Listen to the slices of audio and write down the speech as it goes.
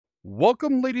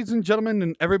Welcome, ladies and gentlemen,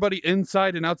 and everybody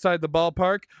inside and outside the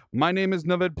ballpark. My name is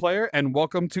NovedPlayer, and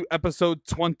welcome to episode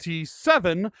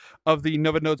 27 of the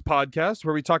Noved Notes podcast,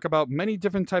 where we talk about many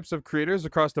different types of creators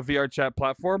across the VRChat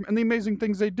platform and the amazing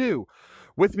things they do.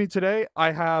 With me today,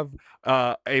 I have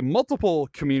a multiple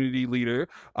community leader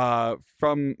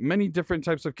from many different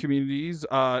types of communities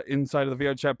inside of the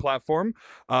VRChat platform,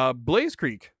 Blaze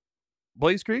Creek.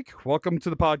 Blaze Creek, welcome to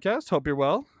the podcast. Hope you're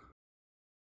well.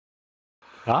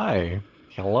 Hi.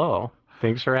 Hello.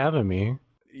 Thanks for having me.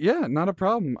 Yeah, not a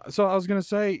problem. So I was gonna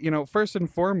say, first and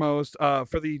foremost,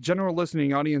 for the general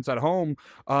listening audience at home,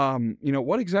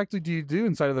 what exactly do you do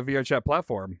inside of the VRChat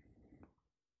platform?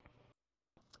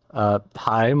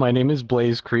 Hi, my name is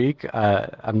Blaze Creek.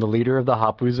 I'm the leader of the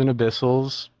Hoppous and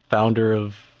Abyssals, founder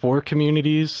of 4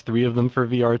 communities, 3 of them for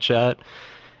VRChat,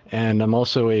 and I'm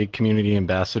also a community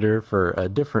ambassador for a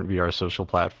different VR social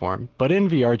platform. But in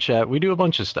VRChat, we do a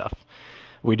bunch of stuff.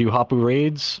 We do Hoppou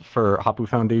raids for Hoppou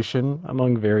Foundation,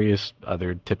 among various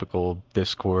other typical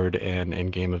Discord and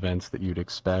in-game events that you'd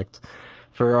expect.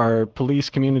 For our police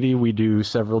community, we do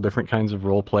several different kinds of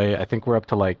roleplay. I think we're up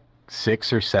to like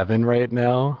 6 or 7 right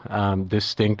now,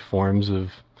 distinct forms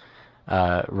of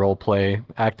roleplay,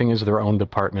 acting as their own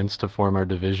departments to form our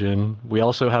division. We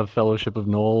also have Fellowship of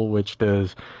Null, which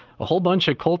does a whole bunch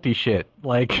of culty shit.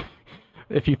 Like,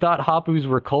 if you thought Hoppous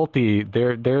were culty,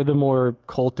 they're the more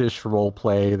cultish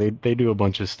roleplay. They do a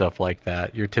bunch of stuff like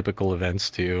that. Your typical events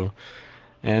too.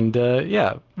 And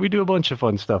yeah, we do a bunch of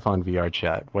fun stuff on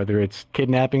VRChat, whether it's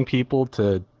kidnapping people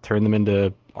to turn them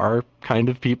into our kind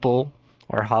of people,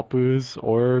 or Hoppous,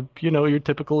 or, your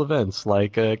typical events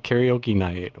like a karaoke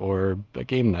night or a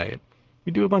game night.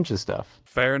 We do a bunch of stuff.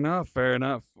 Fair enough, fair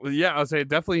enough. Well, yeah, I'll say it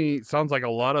definitely sounds like a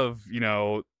lot of,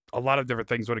 a lot of different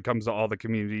things when it comes to all the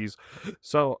communities.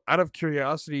 So, out of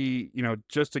curiosity,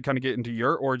 just to kind of get into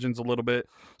your origins a little bit.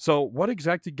 So, what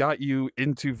exactly got you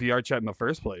into VRChat in the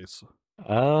first place?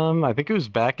 I think it was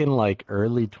back in like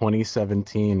early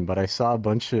 2017, but I saw a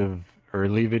bunch of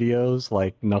early videos,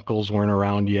 like Knuckles weren't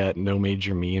around yet, no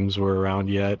major memes were around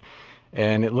yet,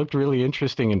 and it looked really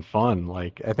interesting and fun.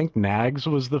 Like, I think Nags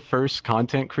was the first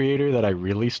content creator that I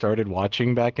really started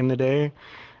watching back in the day,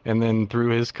 and then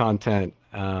through his content,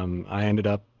 I ended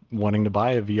up wanting to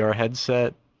buy a VR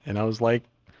headset, and I was like,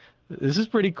 this is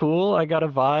pretty cool. I got a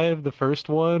Vive, the first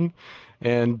one,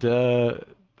 and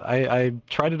I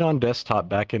tried it on desktop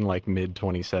back in like mid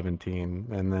 2017,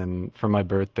 and then for my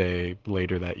birthday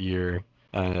later that year,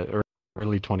 or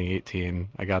early 2018,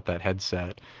 I got that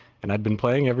headset, and I've been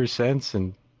playing ever since.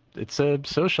 And it's a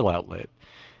social outlet.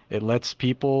 It lets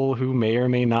people who may or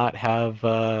may not have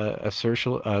a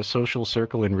social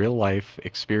circle in real life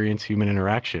experience human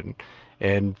interaction.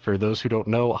 And for those who don't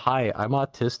know, hi, I'm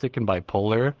autistic and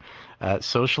bipolar.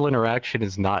 Social interaction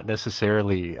is not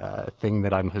necessarily a thing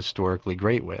that I'm historically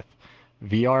great with.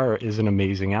 VR is an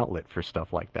amazing outlet for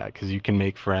stuff like that because you can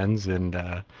make friends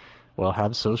and, well,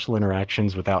 have social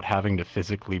interactions without having to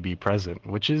physically be present,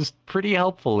 which is pretty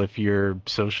helpful if you're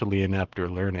socially inept or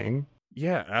learning.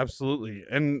 Yeah, absolutely.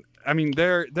 And I mean,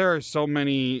 there are so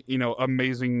many,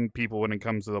 amazing people when it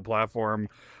comes to the platform,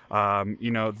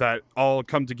 that all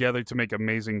come together to make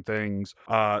amazing things.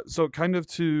 So kind of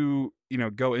to,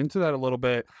 go into that a little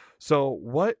bit. So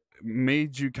what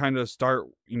made you kind of start,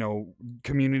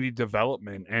 community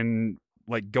development and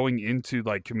like going into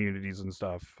like communities and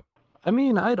stuff? I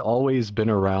mean, I'd always been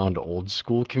around old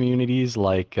school communities.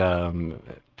 Like,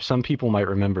 some people might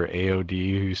remember AOD,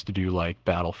 who used to do like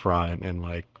Battlefront and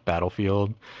like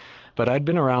Battlefield. But I'd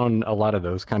been around a lot of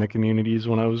those kind of communities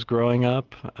when I was growing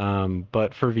up.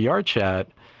 But for VRChat,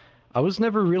 I was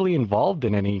never really involved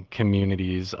in any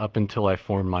communities up until I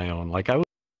formed my own. Like, I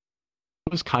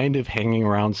was kind of hanging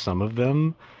around some of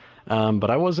them, but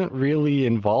I wasn't really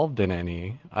involved in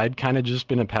any. I'd kind of just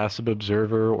been a passive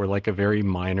observer or like a very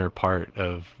minor part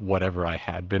of whatever I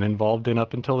had been involved in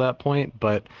up until that point.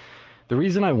 But the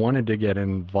reason I wanted to get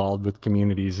involved with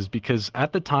communities is because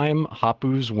at the time,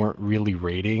 Hoppous weren't really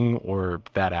raiding or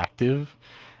that active.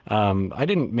 I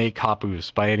didn't make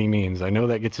Hoppous by any means. I know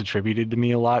that gets attributed to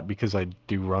me a lot because I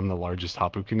do run the largest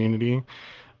Hoppou community,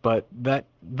 but that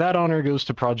honor goes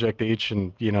to Project H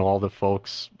and, all the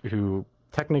folks who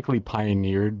technically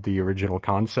pioneered the original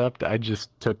concept. I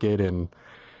just took it and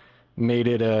made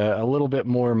it a little bit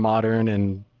more modern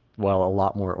and, well, a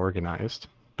lot more organized.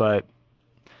 But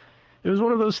it was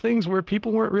one of those things where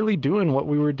people weren't really doing what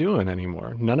we were doing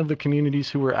anymore. None of the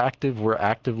communities who were active were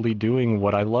actively doing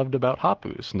what I loved about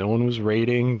Hoppous. No one was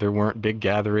raiding. There weren't big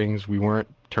gatherings. We weren't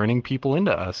turning people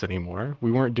into us anymore.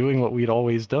 We weren't doing what we'd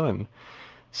always done.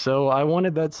 So I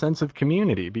wanted that sense of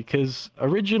community because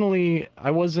originally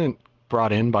I wasn't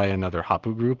brought in by another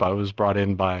Hoppou group. I was brought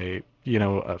in by, you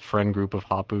know, a friend group of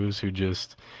Hoppous who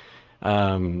just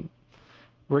um,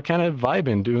 were kind of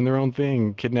vibing, doing their own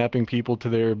thing, kidnapping people to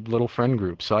their little friend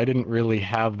group. So I didn't really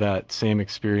have that same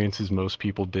experience as most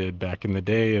people did back in the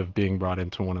day of being brought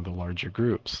into one of the larger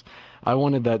groups. I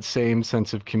wanted that same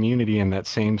sense of community and that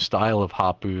same style of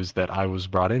Hoppous that I was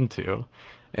brought into.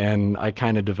 And I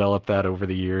kind of developed that over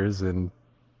the years and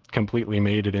completely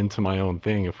made it into my own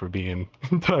thing, if we're being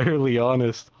entirely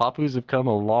honest. Hoppous have come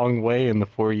a long way in the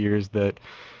 4 years that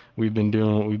we've been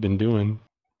doing what we've been doing.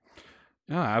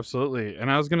 Yeah, absolutely. And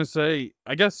I was gonna say,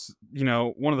 I guess,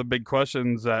 one of the big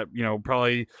questions that,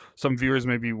 probably some viewers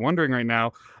may be wondering right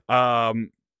now,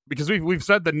 because we've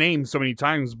said the name so many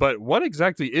times, but what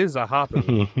exactly is a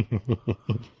Hoppou?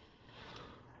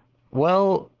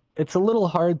 Well, it's a little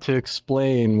hard to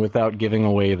explain without giving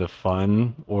away the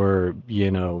fun or, you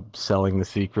know, selling the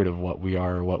secret of what we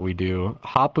are or what we do.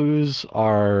 Hoppous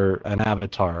are an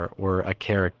avatar or a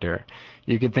character.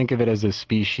 You could think of it as a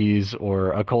species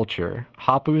or a culture.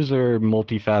 Hoppous are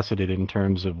multifaceted in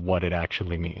terms of what it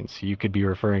actually means. You could be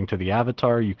referring to the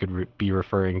avatar, you could be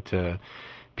referring to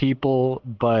people,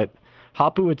 but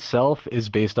Hoppou itself is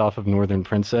based off of Northern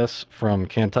Princess from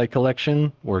Kantai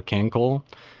Collection, or Kankol.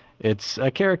 It's a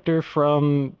character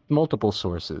from multiple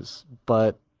sources,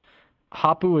 but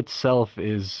Hoppou itself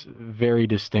is very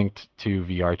distinct to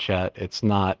VRChat. It's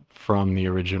not from the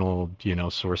original, you know,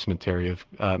 source material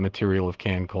of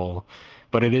Kankol,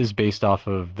 but it is based off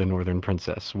of the Northern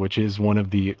Princess, which is one of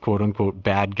the quote-unquote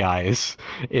bad guys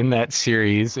in that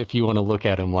series, if you want to look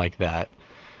at him like that.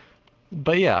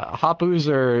 But yeah, Hoppous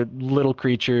are little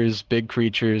creatures, big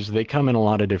creatures. They come in a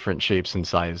lot of different shapes and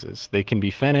sizes. They can be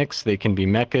fennecs, they can be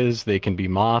mechas, they can be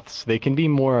moths, they can be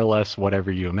more or less whatever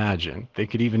you imagine. They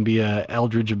could even be a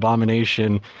eldritch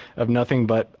abomination of nothing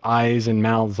but eyes and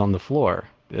mouths on the floor,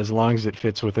 as long as it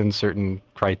fits within certain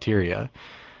criteria.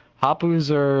 Hoppous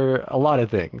are a lot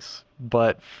of things,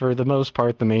 but for the most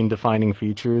part, the main defining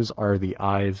features are the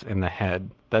eyes and the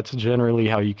head. That's generally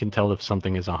how you can tell if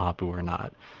something is a Hoppou or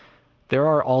not. There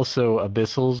are also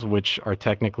Abyssals, which are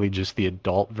technically just the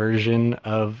adult version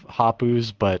of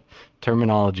Hoppous, but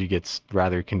terminology gets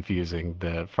rather confusing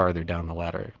the farther down the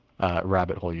ladder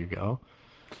rabbit hole you go.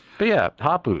 But yeah,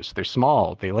 Hoppous, they're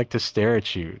small. They like to stare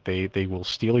at you. They will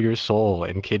steal your soul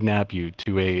and kidnap you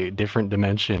to a different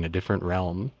dimension, a different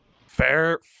realm.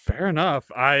 Fair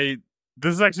enough.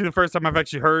 This is actually the first time I've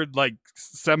actually heard like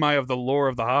semi of the lore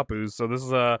of the Hoppous, so this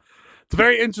is it's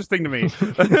very interesting to me.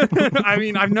 I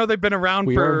mean, I know they've been around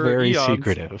We for are very eons.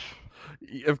 secretive.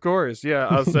 Of course, yeah.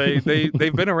 I'll say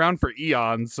they've been around for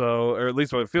eons, so, or at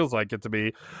least what it feels like it to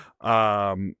be.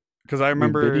 Because I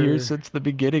remember We've been here since the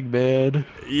beginning, man.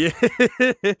 Yeah,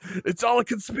 it's all a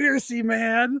conspiracy,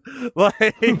 man.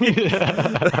 Like,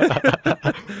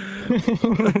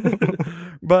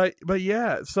 but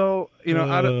yeah. So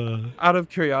out of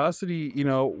curiosity,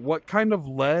 what kind of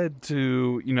led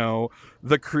to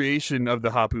the creation of the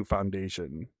Hoppou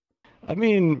Foundation? I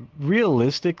mean,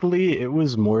 realistically, it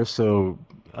was more so.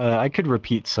 I could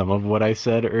repeat some of what I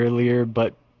said earlier,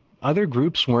 but other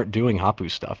groups weren't doing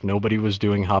Hoppou stuff. Nobody was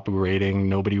doing Hoppou raiding.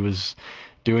 Nobody was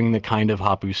doing the kind of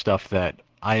Hoppou stuff that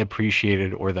I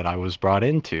appreciated or that I was brought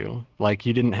into. Like,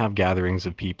 you didn't have gatherings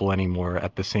of people anymore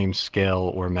at the same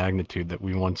scale or magnitude that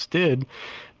we once did.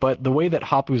 But the way that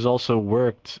Hoppous also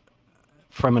worked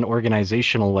from an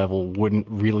organizational level wouldn't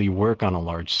really work on a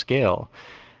large scale.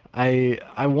 I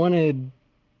wanted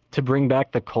to bring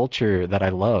back the culture that I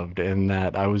loved and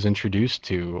that I was introduced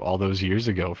to all those years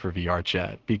ago for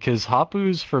VRChat, because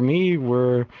Hoppous for me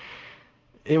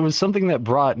it was something that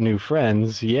brought new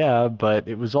friends, yeah, but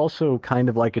it was also kind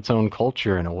of like its own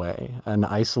culture in a way, an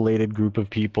isolated group of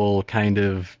people, kind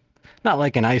of not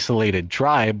like an isolated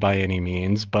tribe by any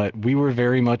means, but we were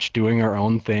very much doing our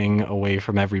own thing away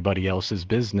from everybody else's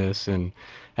business and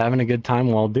having a good time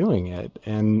while doing it.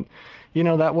 And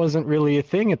that wasn't really a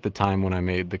thing at the time when I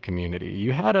made the community.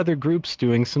 You had other groups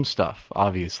doing some stuff,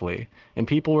 obviously, and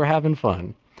people were having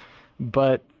fun.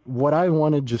 But what I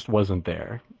wanted just wasn't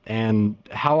there. And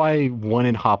how I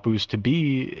wanted Hoppous to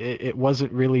be, it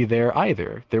wasn't really there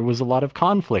either. There was a lot of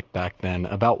conflict back then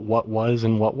about what was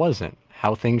and what wasn't,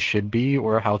 how things should be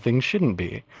or how things shouldn't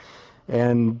be.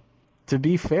 And to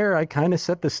be fair, I kind of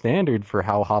set the standard for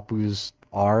how Hoppous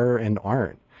are and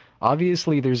aren't.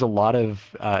 Obviously, there's a lot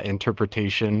of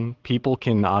interpretation. People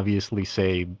can obviously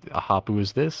say a Hoppou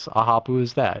is this, a Hoppou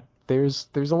is that. There's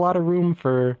a lot of room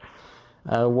for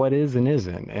what is and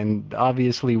isn't. And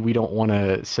obviously, we don't want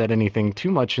to set anything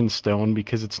too much in stone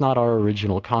because it's not our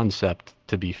original concept,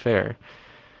 to be fair.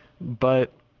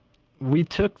 But we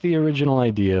took the original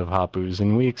idea of Hoppous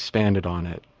and we expanded on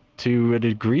it to a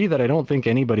degree that I don't think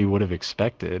anybody would have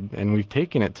expected, and we've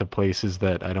taken it to places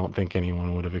that I don't think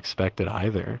anyone would have expected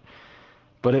either.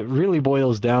 But it really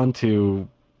boils down to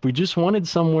we just wanted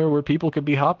somewhere where people could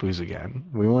be Hoppous again.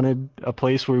 We wanted a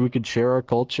place where we could share our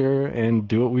culture and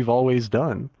do what we've always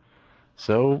done.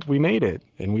 So we made it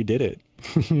and we did it.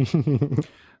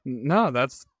 No,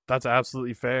 that's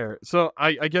absolutely fair. So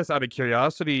I guess out of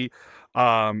curiosity,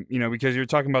 because you're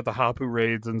talking about the Hapu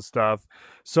raids and stuff.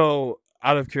 So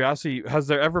out of curiosity, has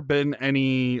there ever been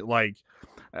any like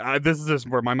this is just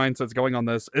where my mindset's going on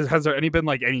this. Has there any been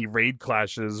like any raid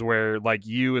clashes where like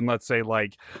you and let's say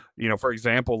like, for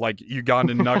example, like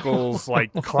Ugandan Knuckles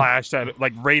like clashed at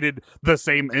like raided the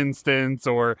same instance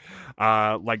or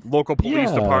like local police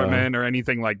Yeah. department or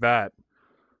anything like that?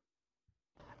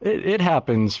 It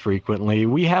happens frequently.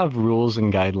 We have rules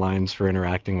and guidelines for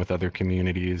interacting with other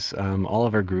communities. All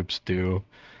of our groups do.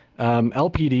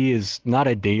 LPD is not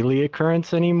a daily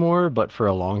occurrence anymore, but for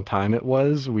a long time it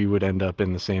was. We would end up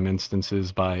in the same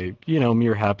instances by,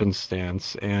 mere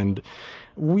happenstance. And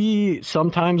we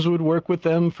sometimes would work with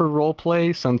them for role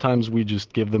play. Sometimes we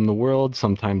just give them the world.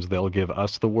 Sometimes they'll give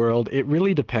us the world. It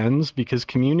really depends because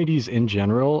communities in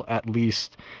general, at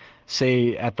least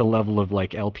say at the level of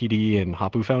like LPD and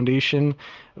Hoppou Foundation,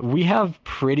 we have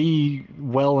pretty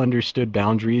well understood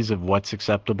boundaries of what's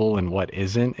acceptable and what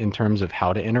isn't in terms of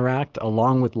how to interact,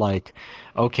 along with like,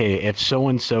 okay, if so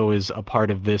and so is a part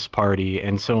of this party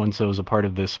and so is a part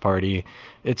of this party,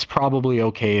 it's probably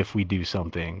okay if we do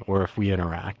something or if we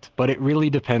interact. But it really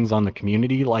depends on the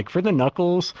community. Like for the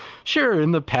Knuckles, sure,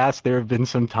 in the past there have been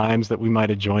some times that we might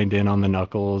have joined in on the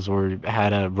Knuckles or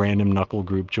had a random Knuckle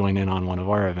group join in on one of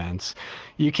our events.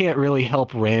 You can't really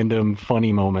help random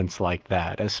funny moments like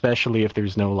that, especially if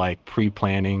there's no like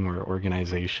pre-planning or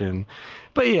organization.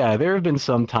 But yeah, there have been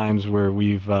some times where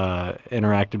we've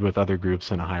interacted with other groups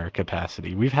in a higher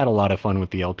capacity. We've had a lot of fun with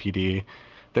the LPD.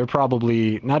 They're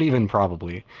probably, not even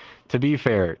probably, to be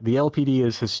fair, the LPD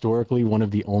is historically one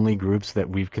of the only groups that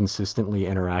we've consistently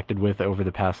interacted with over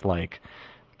the past, like,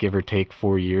 give or take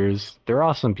 4 years. They're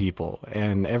awesome people,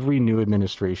 and every new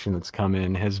administration that's come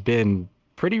in has been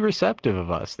pretty receptive of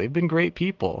us. They've been great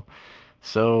people.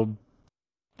 So,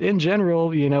 in general,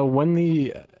 when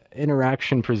the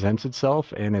interaction presents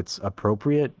itself and it's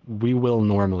appropriate, we will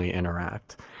normally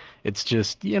interact. It's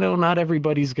just, not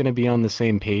everybody's going to be on the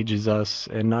same page as us,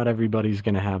 and not everybody's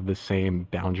going to have the same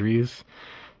boundaries.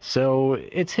 So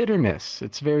it's hit or miss.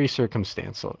 It's very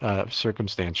circumstantial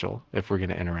if we're going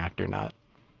to interact or not.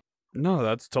 No,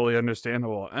 that's totally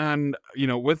understandable. And,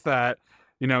 with that,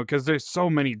 because there's so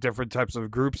many different types of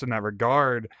groups in that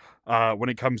regard when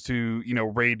it comes to,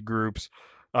 raid groups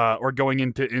or going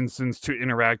into instance to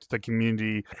interact with the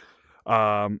community.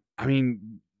 I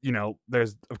mean,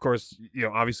 there's, of course,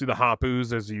 obviously the Hoppous,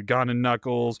 there's the Ugandan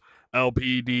Knuckles,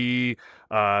 LPD,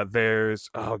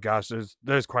 there's, oh gosh,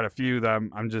 there's quite a few that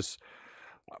I'm just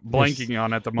There's blanking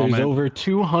on at the there's moment. over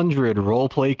 200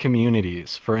 roleplay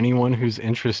communities for anyone who's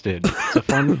interested. It's a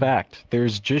fun fact.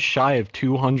 There's just shy of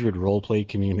 200 roleplay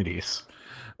communities.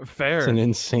 It's an Fair.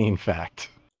 insane fact.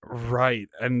 Right.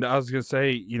 And I was gonna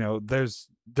say, there's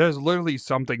literally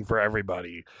something for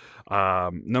everybody,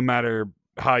 no matter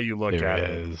how you look There at it.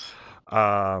 is.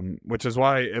 Which is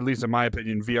why, at least in my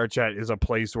opinion, VRChat is a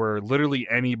place where literally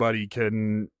anybody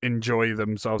can enjoy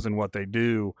themselves in what they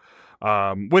do.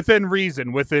 Within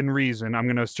reason, within reason. I'm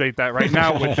gonna state that right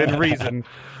now, within reason.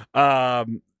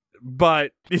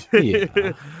 But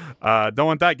Yeah. don't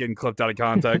want that getting clipped out of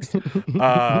context.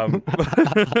 Um,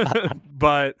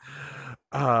 but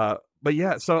but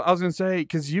yeah, so I was gonna say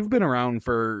because you've been around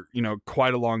for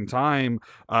quite a long time.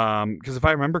 Because if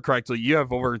I remember correctly, you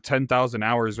have over 10,000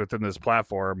 hours within this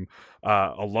platform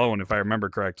alone, if I remember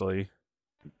correctly.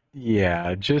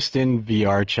 Yeah, just in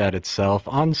VR chat itself.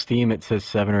 On Steam, it says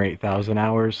 7 or 8 thousand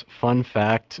hours. Fun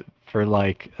fact, for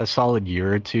like a solid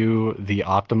year or two, the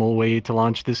optimal way to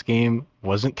launch this game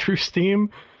wasn't through Steam,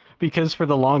 because for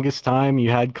the longest time, you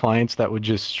had clients that would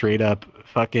just straight up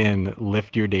fucking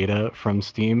lift your data from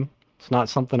Steam. It's not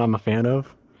something I'm a fan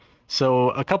of.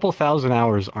 So a couple thousand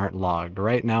hours aren't logged.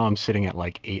 Right now, I'm sitting at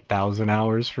like 8,000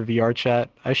 hours for VR chat.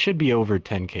 I should be over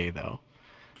 10K though.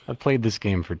 I've played this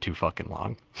game for too fucking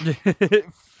long.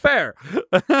 Fair.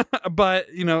 But,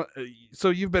 so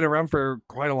you've been around for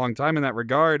quite a long time in that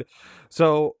regard.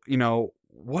 So,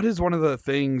 what is one of the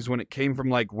things when it came from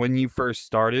like when you first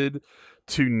started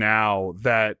to now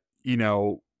that,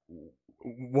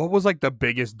 what was like the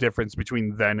biggest difference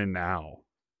between then and now?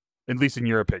 At least in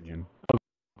your opinion.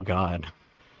 God.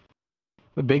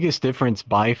 The biggest difference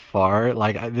by far,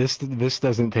 like this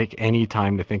doesn't take any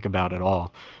time to think about at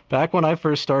all. Back when I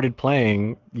first started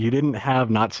playing, you didn't have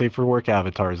not safe for work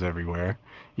avatars everywhere.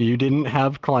 You didn't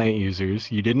have client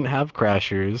users. You didn't have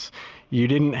crashers. You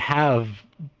didn't have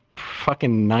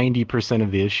fucking 90%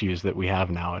 of the issues that we have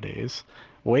nowadays.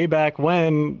 Way back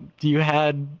when, you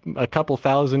had a couple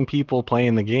thousand people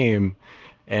playing the game,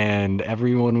 and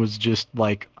everyone was just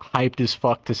like hyped as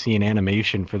fuck to see an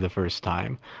animation for the first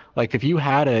time. Like if you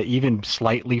had a even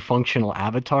slightly functional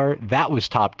avatar, that was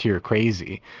top tier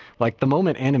crazy. Like the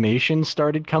moment animations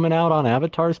started coming out on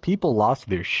avatars, people lost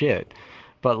their shit.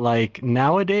 But like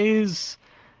nowadays,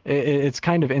 it's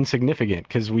kind of insignificant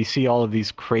because we see all of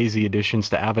these crazy additions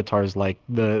to avatars, like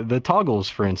the toggles,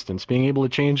 for instance, being able to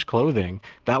change clothing.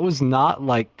 That was not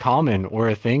like common or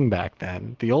a thing back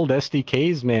then. The old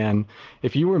SDKs, man,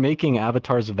 if you were making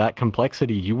avatars of that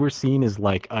complexity, you were seen as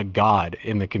like a god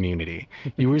in the community.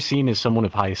 You were seen as someone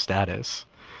of high status.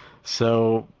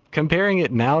 So comparing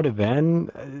it now to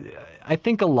then, I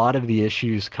think a lot of the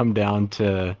issues come down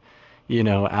to,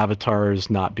 avatars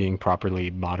not being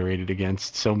properly moderated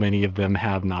against. So many of them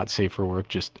have not safe for work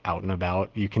just out and about.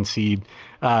 You can see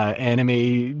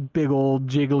anime big old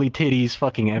jiggly titties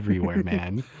fucking everywhere,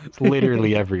 man. It's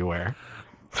literally everywhere.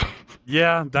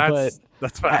 Yeah, But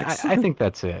that's I, facts. I I think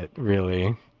that's it,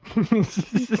 really.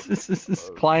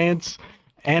 Clients,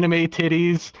 anime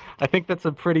titties. I think that's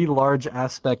a pretty large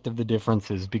aspect of the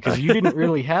differences because you didn't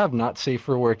really have not safe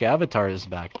for work avatars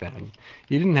back then.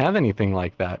 You didn't have anything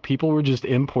like that. People were just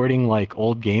importing like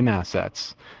old game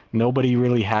assets. Nobody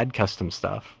really had custom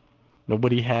stuff.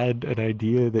 Nobody had an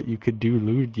idea that you could do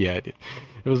lewd yet. It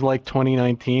was like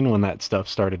 2019 when that stuff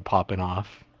started popping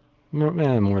off.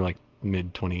 More like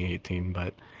mid 2018,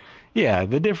 but yeah,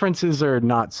 the differences are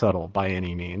not subtle by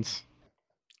any means.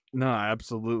 No,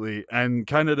 absolutely. And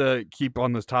kind of to keep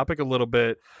on this topic a little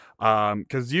bit,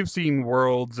 because you've seen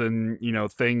worlds and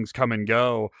things come and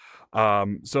go.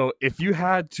 So if you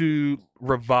had to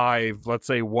revive, let's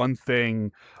say, one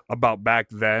thing about back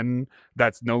then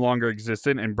that's no longer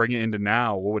existent and bring it into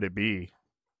now, what would it be?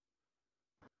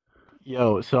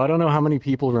 Yo, so I don't know how many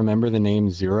people remember the name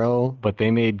Zero, but they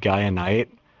made Gaia Knight.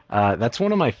 That's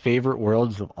one of my favorite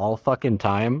worlds of all fucking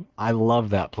time. I love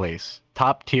that place.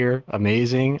 Top tier,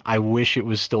 amazing. I wish it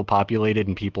was still populated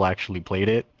and people actually played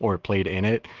it or played in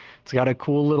it. It's got a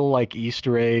cool little like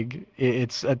Easter egg.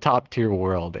 It's a top tier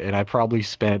world, and I probably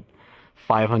spent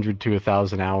 500 to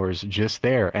 1,000 hours just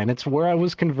there, and it's where I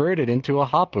was converted into a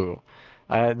Hoppou.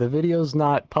 The video's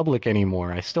not public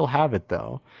anymore. I still have it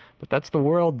though. But that's the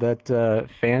world that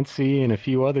Fancy and a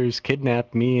few others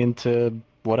kidnapped me into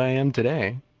what I am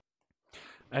today.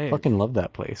 Hey, Fucking love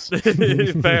that place.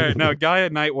 fair. No, Guy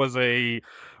at Night was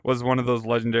one of those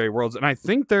legendary worlds, and I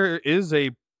think there is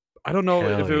a, I don't know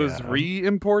if Hell it was yeah.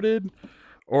 re-imported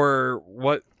or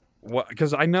what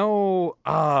because I know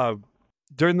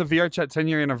during the VRChat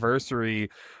 10-year anniversary,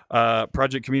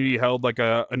 Project Community held like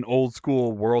an old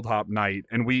school world hop night,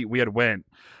 and we had went.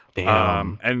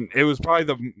 Damn. And it was probably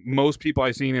the most people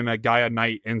I've seen in a Gaia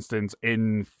Night instance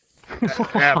in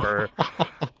ever.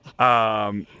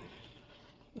 Um,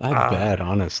 I bet,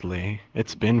 honestly.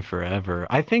 It's been forever.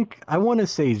 I think I want to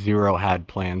say Zero had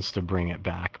plans to bring it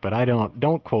back, but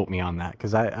don't quote me on that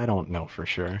because I don't know for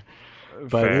sure.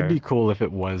 But it'd fair. be cool if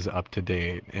it was up to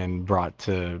date and brought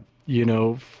to,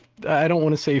 I don't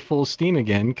want to say full steam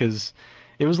again because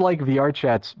it was like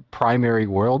VRChat's primary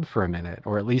world for a minute,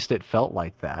 or at least it felt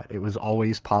like that. It was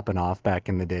always popping off back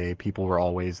in the day. People were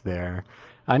always there.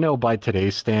 I know by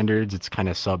today's standards, it's kind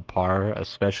of subpar,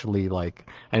 especially like,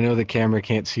 I know the camera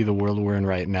can't see the world we're in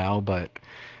right now, but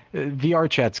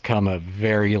VRChat's come a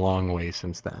very long way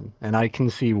since then. And I can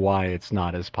see why it's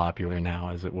not as popular now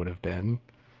as it would have been.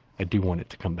 I do want it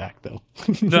to come back though.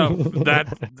 No,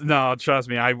 that no, trust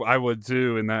me, I would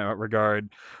too in that regard.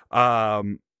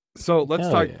 So let's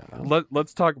Hell talk yeah.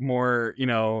 let's talk more,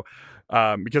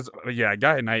 because yeah,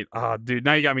 Guy at Night. Oh, dude,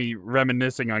 now you got me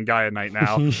reminiscing on Guy at Night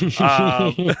now.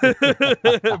 Um,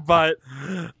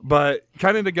 but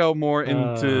kind of to go more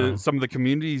into uh, some of the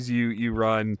communities you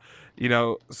run.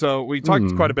 So we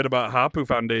talked quite a hmm. bit about Hoppou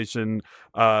Foundation.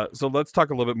 So let's talk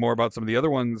a little bit more about some of the other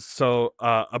ones. So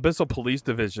Abyssal Police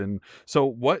Division. So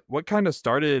what kind of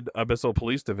started Abyssal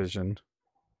Police Division?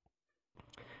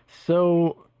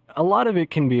 So a lot of it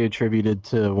can be attributed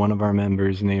to one of our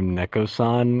members named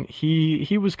Neko-san.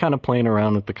 He was kind of playing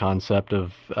around with the concept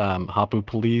of Hoppou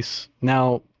Police.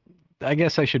 Now, I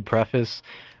guess I should preface,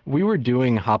 we were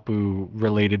doing Hoppou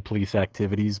related police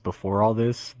activities before all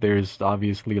this. There's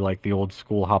obviously like the old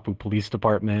school Hoppou Police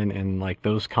Department and like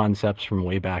those concepts from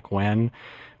way back when.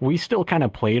 We still kind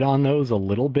of played on those a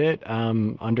little bit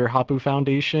under Hoppou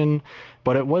Foundation,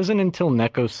 but it wasn't until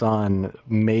Neko-san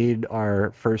made our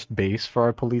first base for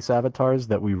our police avatars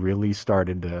that we really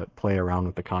started to play around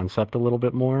with the concept a little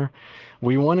bit more.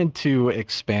 We wanted to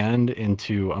expand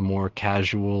into a more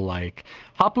casual, like,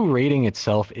 Hoppou raiding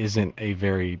itself isn't a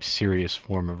very serious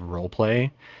form of roleplay.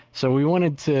 So we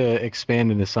wanted to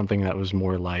expand into something that was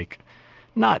more like,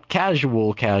 not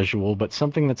casual, but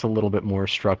something that's a little bit more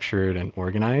structured and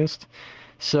organized.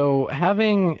 So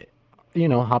having,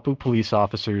 Hoppou police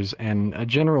officers and a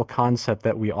general concept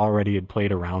that we already had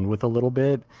played around with a little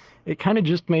bit, it kind of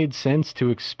just made sense to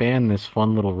expand this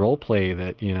fun little role play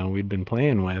that, we'd been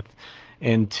playing with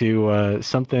into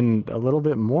something a little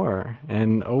bit more.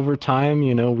 And over time,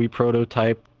 we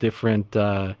prototyped different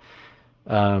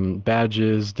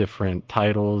badges, different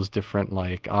titles, different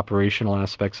like operational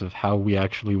aspects of how we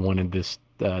actually wanted this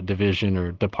division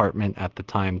or department at the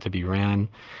time to be ran.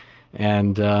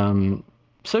 And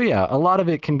so yeah, a lot of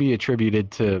it can be attributed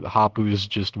to Hoppou's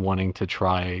just wanting to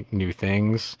try new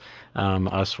things,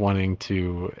 us wanting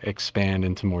to expand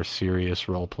into more serious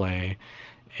role play,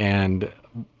 and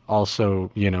also,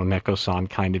 Neko-san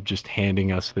kind of just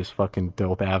handing us this fucking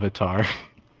dope avatar.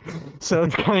 So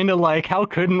it's kind of like, how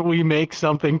couldn't we make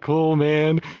something cool,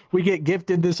 man? We get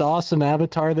gifted this awesome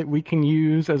avatar that we can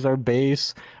use as our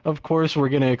base. Of course, we're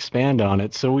going to expand on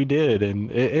it. So we did.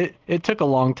 And it took a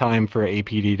long time for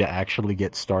APD to actually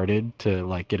get started, to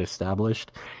like get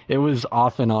established. It was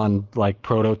off and on like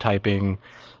prototyping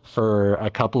for a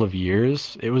couple of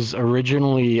years. It was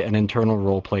originally an internal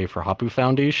role play for Hoppou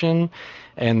Foundation,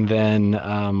 and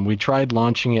then we tried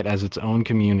launching it as its own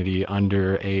community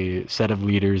under a set of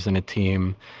leaders and a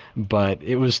team, but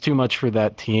it was too much for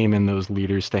that team and those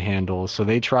leaders to handle. So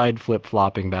they tried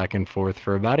flip-flopping back and forth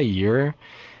for about a year,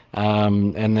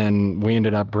 and then we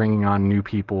ended up bringing on new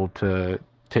people to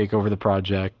take over the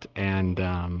project,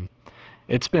 and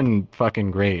it's been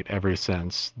fucking great ever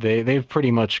since. They've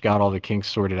pretty much got all the kinks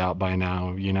sorted out by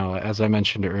now. As I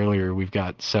mentioned earlier, we've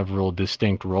got several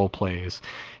distinct role plays.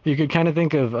 You could kind of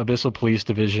think of Abyssal Police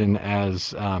Division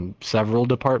as several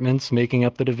departments making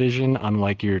up the division,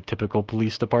 unlike your typical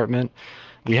police department.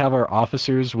 We have our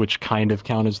officers, which kind of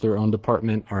count as their own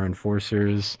department, our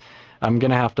enforcers. I'm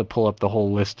gonna have to pull up the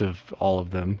whole list of all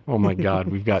of them. Oh my God,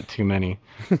 we've got too many.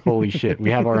 Holy shit. We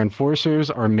have our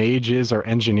enforcers, our mages, our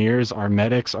engineers, our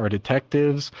medics, our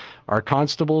detectives, our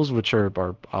constables, which are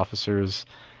our officers.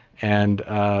 And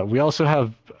we also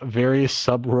have various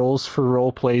sub roles for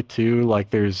roleplay too. Like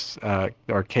there's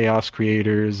our chaos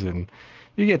creators, and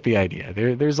you get the idea.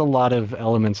 There's a lot of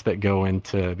elements that go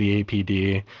into the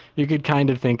APD. You could kind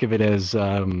of think of it as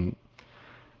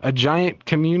a giant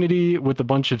community with a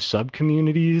bunch of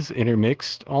sub-communities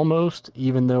intermixed almost,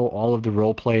 even though all of the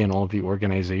roleplay and all of the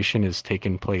organization is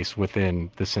taking place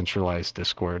within the centralized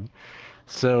Discord.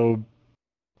 So,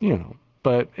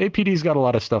 but APD's got a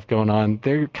lot of stuff going on.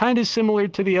 They're kind of similar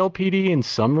to the LPD in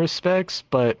some respects,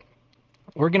 but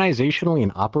organizationally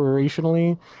and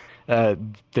operationally,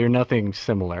 they're nothing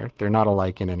similar. They're not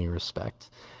alike in any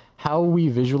respect. How we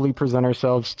visually present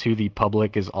ourselves to the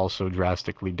public is also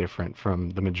drastically different from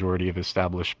the majority of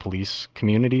established police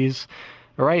communities.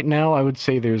 Right now, I would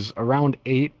say there's around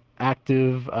 8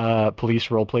 active police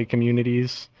roleplay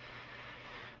communities.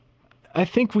 I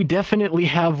think we definitely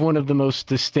have one of the most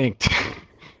distinct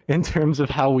in terms of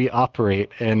how we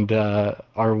operate and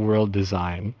our world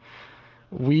design.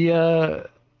 I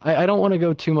don't want to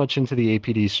go too much into the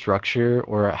APD structure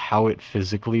or how it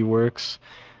physically works,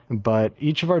 but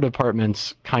each of our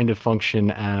departments kind of function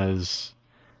as,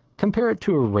 compare it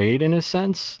to a raid in a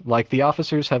sense. Like the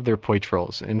officers have their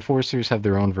poitrols, enforcers have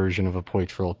their own version of a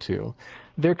poitrol too.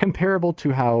 They're comparable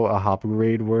to how a Hoppou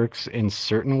raid works in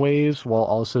certain ways, while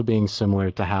also being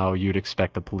similar to how you'd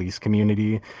expect a police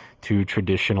community to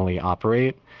traditionally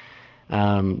operate.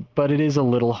 But it is a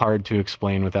little hard to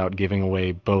explain without giving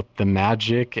away both the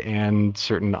magic and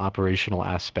certain operational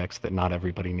aspects that not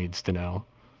everybody needs to know.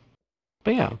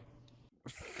 But yeah.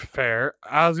 Fair.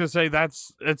 I was gonna say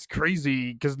it's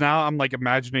crazy because now I'm like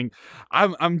imagining.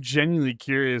 I'm genuinely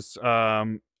curious.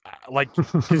 Like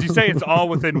because you say it's all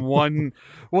within one.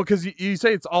 Well, because you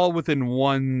say it's all within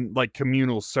one like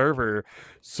communal server.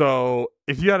 So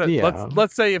if you had to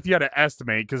let's say if you had to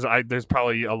estimate, because there's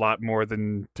probably a lot more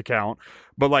than to count,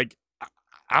 but like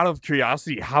out of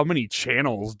curiosity, how many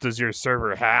channels does your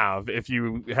server have if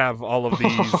you have all of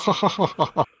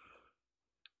these?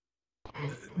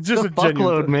 just The a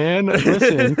genuine fuckload, man.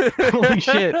 Listen, holy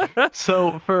shit.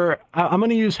 So I'm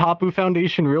gonna use Hoppou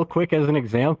Foundation real quick as an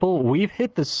example. We've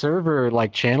hit the server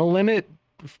like channel limit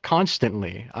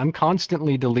constantly. I'm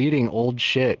constantly deleting old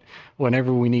shit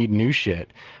whenever we need new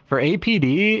shit. For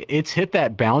APD, it's hit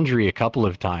that boundary a couple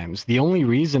of times. The only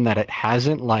reason that it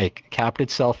hasn't like capped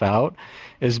itself out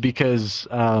is because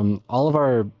all of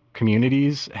our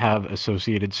communities have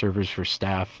associated servers for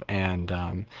staff,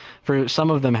 and for some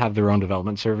of them have their own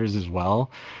development servers as well.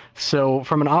 So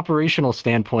from an operational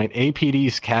standpoint,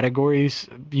 APD's categories,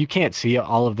 you can't see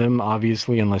all of them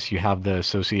obviously unless you have the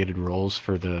associated roles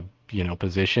for the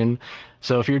position.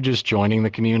 So if you're just joining the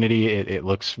community, it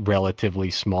looks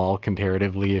relatively small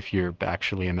comparatively if you're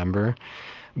actually a member.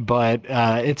 But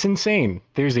it's insane.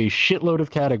 There's a shitload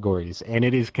of categories, and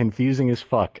it is confusing as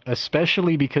fuck,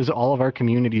 especially because all of our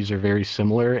communities are very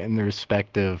similar in the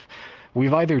respect of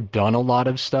we've either done a lot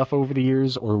of stuff over the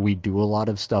years or we do a lot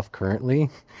of stuff currently.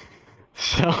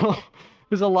 So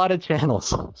there's a lot of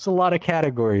channels. It's a lot of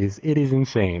categories. It is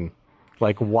insane.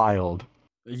 Like wild.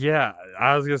 Yeah,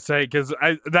 I was gonna say because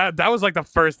that was like the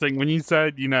first thing when you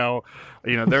said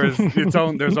there's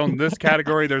own this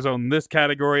category, there's own this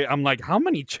category. I'm like, how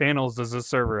many channels does this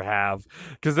server have?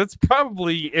 Because it's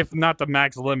probably, if not the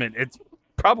max limit, it's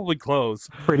probably close.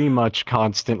 Pretty much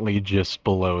constantly just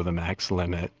below the max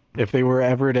limit. If they were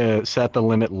ever to set the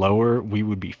limit lower, we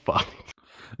would be fucked.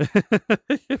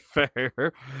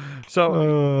 Fair.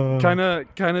 So kind of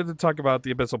to talk about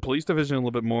the Abyssal Police Division a little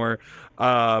bit more.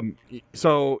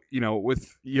 So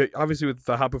obviously with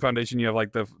the Hoppou Foundation, you have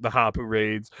like the Hoppou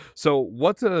raids. So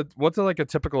what's like a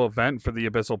typical event for the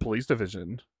Abyssal Police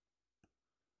Division?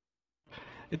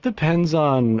 It depends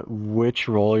on which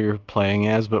role you're playing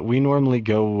as, but we normally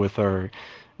go with our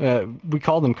we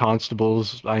call them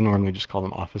constables. I normally just call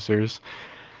them officers.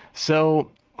 So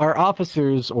our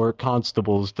officers or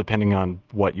constables, depending on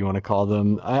what you want to call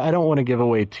them, I don't want to give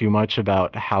away too much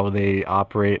about how they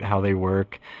operate, how they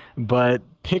work, but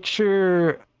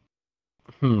picture,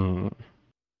 what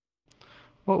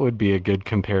would be a good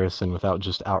comparison without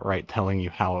just outright telling you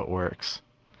how it works?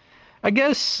 I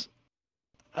guess,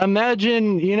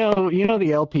 imagine, the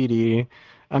LPD,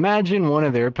 imagine one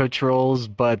of their patrols,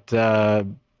 but a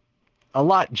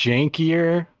lot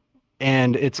jankier.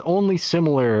 And it's only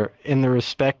similar in the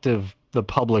respect of the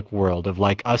public world, of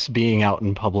like us being out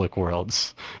in public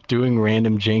worlds, doing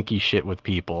random janky shit with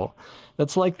people.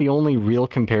 That's like the only real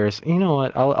comparison. You know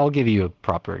what? I'll give you a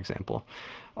proper example.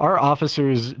 Our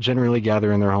officers generally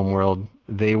gather in their home world.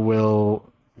 They will,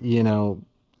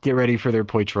 get ready for their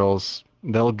patrols.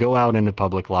 They'll go out into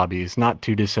public lobbies, not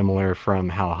too dissimilar from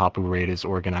how Hoppou Raid is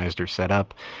organized or set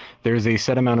up. There's a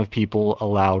set amount of people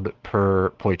allowed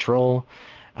per patrol.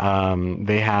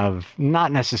 They have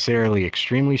not necessarily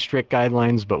extremely strict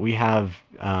guidelines, but we have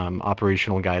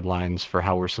operational guidelines for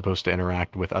how we're supposed to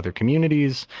interact with other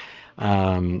communities,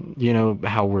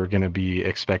 how we're going to be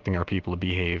expecting our people to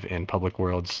behave in public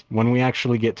worlds. When we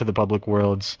actually get to the public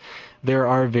worlds, there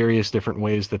are various different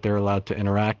ways that they're allowed to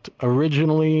interact.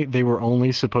 Originally, they were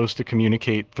only supposed to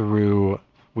communicate through,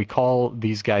 we call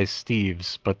these guys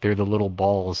Steves, but they're the little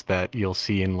balls that you'll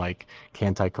see in like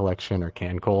Kantai Collection or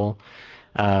Cancol.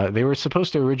 They were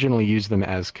supposed to originally use them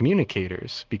as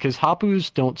communicators because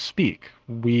Hoppous don't speak.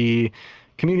 We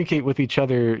communicate with each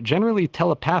other generally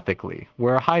telepathically.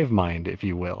 We're a hive mind, if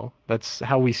you will. That's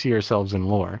how we see ourselves in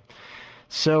lore.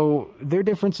 So their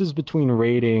differences between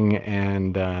raiding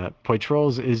and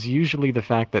patrols is usually the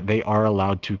fact that they are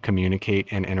allowed to communicate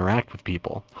and interact with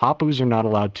people. Hoppous are not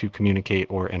allowed to communicate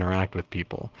or interact with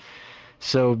people.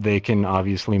 So they can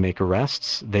obviously make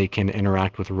arrests. They can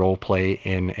interact with roleplay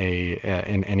in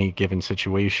any given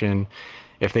situation.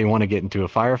 If they want to get into a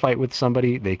firefight with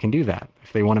somebody, they can do that.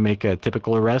 If they want to make a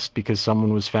typical arrest because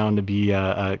someone was found to be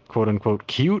a quote-unquote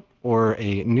cute or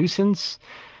a nuisance,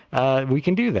 we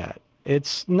can do that.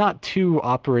 It's not too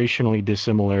operationally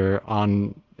dissimilar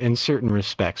in certain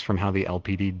respects from how the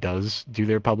LPD does do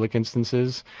their public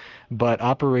instances, but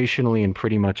operationally in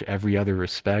pretty much every other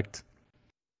respect,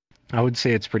 I would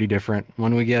say it's pretty different.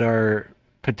 When we get our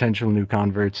potential new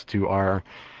converts to our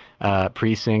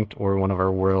precinct or one of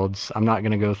our worlds, I'm not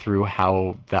going to go through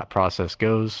how that process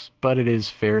goes, but it is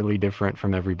fairly different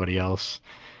from everybody else.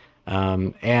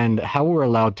 And how we're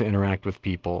allowed to interact with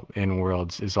people in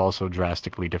worlds is also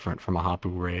drastically different from a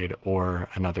Hoppou raid or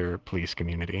another police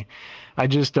community. I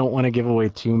just don't want to give away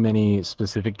too many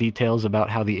specific details about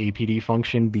how the APD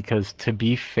function because, to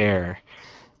be fair,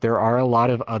 there are a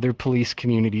lot of other police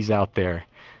communities out there.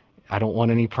 I don't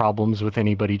want any problems with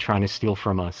anybody trying to steal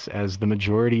from us, as the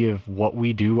majority of what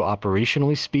we do,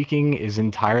 operationally speaking, is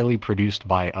entirely produced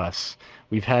by us.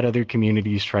 We've had other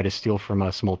communities try to steal from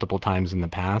us multiple times in the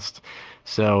past.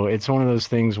 So it's one of those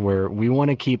things where we want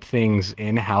to keep things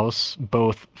in-house,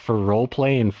 both for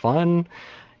roleplay and fun,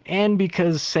 and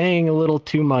because saying a little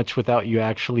too much without you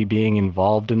actually being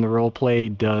involved in the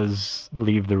roleplay does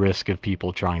leave the risk of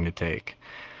people trying to take.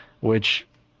 Which,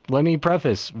 let me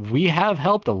preface, we have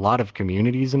helped a lot of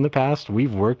communities in the past.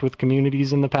 We've worked with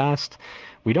communities in the past.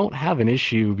 We don't have an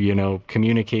issue, you know,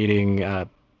 communicating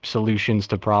solutions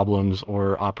to problems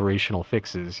or operational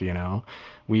fixes, you know.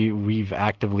 We've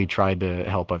actively tried to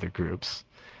help other groups.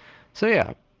 So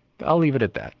yeah, I'll leave it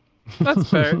at that. That's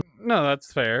fair. No,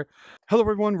 that's fair. Hello,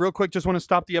 everyone. Real quick, just want to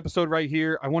stop the episode right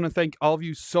here. I want to thank all of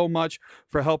you so much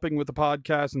for helping with the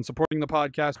podcast and supporting the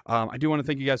podcast. I do want to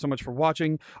thank you guys so much for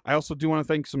watching. I also do want to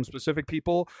thank some specific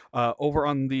people over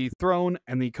on the Throne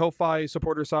and the Ko-Fi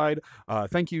supporter side.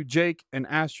 Thank you, Jake and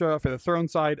Astra, for the Throne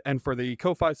side, and for the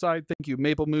Ko-Fi side, thank you,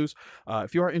 MapleMoose.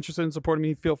 If you are interested in supporting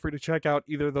me, feel free to check out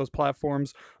either of those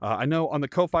platforms. I know on the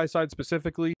Ko-Fi side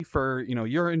specifically, for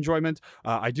your enjoyment,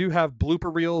 I do have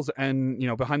blooper reels and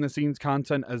behind the scenes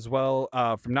content as well,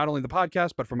 from not only the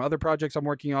podcast but from other projects I'm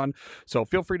working on, so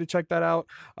feel free to check that out.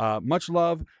 Much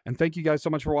love, and thank you guys so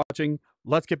much for watching.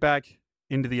 Let's get back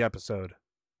into the episode.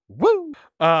 Woo!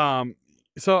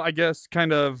 So I guess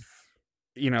kind of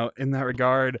in that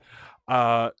regard,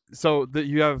 so that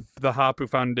you have the Hoppou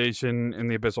Foundation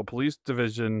and the Abyssal Poilice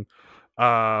Division.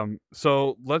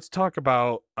 So let's talk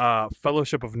about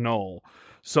Fellowship of Null.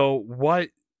 So what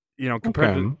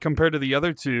compared to the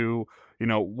other two,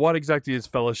 what exactly is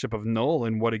Fellowship of Null,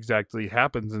 and what exactly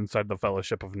happens inside the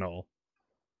Fellowship of Null?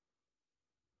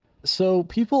 So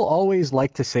people always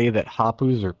like to say that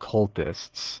Hoppous are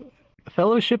cultists.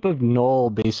 Fellowship of Null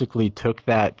basically took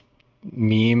that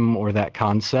meme or that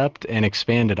concept and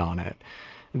expanded on it.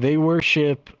 They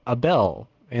worship a bell,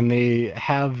 and they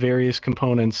have various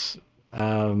components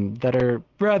that are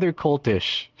rather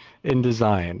cultish in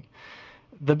design.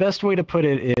 The best way to put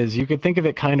it is you could think of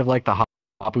it kind of like the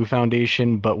Hoppou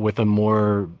Foundation, but with a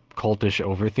more cultish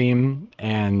overtheme,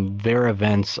 and their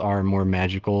events are more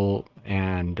magical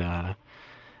and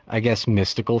I guess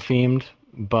mystical themed,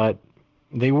 but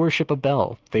they worship a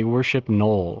bell. They worship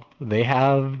Null. They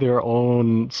have their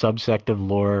own subsect of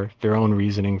lore, their own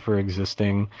reasoning for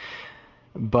existing,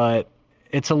 but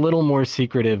it's a little more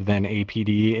secretive than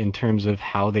APD in terms of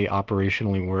how they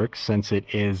operationally work, since it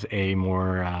is a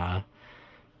more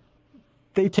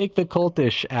they take the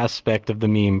cultish aspect of the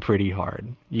meme pretty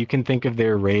hard. You can think of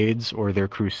their raids, or their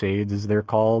crusades as they're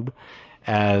called,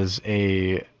 as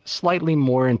a slightly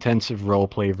more intensive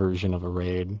roleplay version of a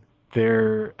raid.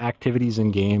 Their activities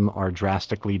in game are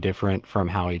drastically different from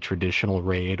how a traditional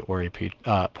raid or a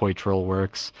poitrol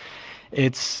works.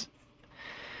 It's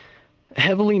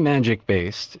heavily magic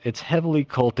based. It's heavily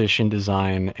cultish in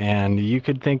design, and you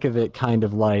could think of it kind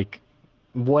of like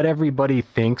what everybody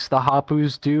thinks the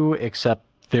Hoppous do, except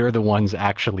they're the ones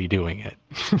actually doing it.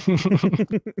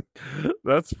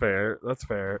 That's fair.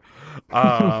 Well,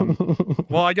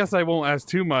 I guess I won't ask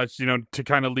too much, to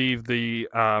kind of leave the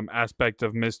aspect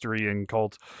of mystery and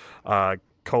cult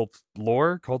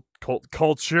lore, cult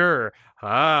culture.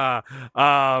 There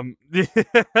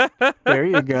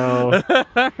you go.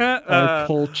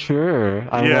 Culture.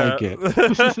 I like it.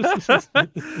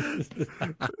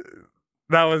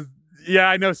 That was...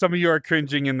 Yeah, I know some of you are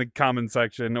cringing in the comment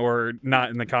section, or not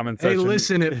in the comment section. Hey,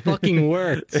 listen, it fucking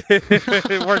worked.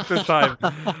 It worked this time.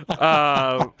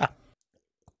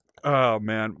 Oh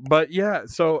man, but yeah.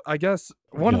 So I guess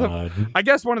one of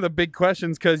the big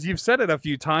questions, because you've said it a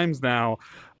few times now.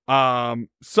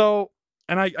 So,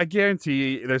 and I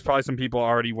guarantee there's probably some people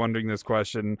already wondering this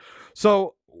question.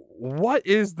 So, what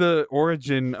is the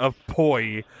origin of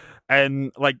Poi,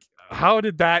 and how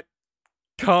did that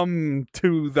come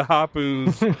to the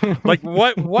Hoppous?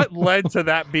 What led to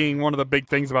that being one of the big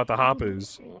things about the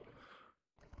Hoppous?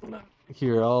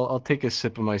 Here, I'll take a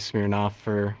sip of my Smirnoff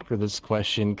for this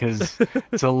question, because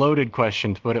it's a loaded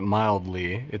question, to put it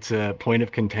mildly. It's a point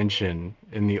of contention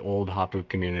in the old Hoppou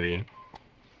community.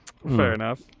 Fair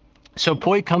enough. So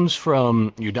Poi comes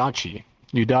from Yudachi.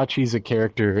 Yudachi is a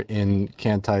character in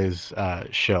Kantai's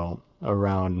show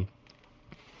around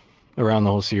the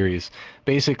whole series.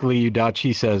 Basically,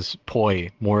 Yudachi says Poi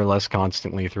more or less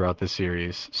constantly throughout the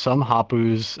series. Some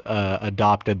Hoppous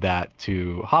adopted that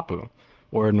to Hoppou,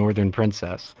 or Northern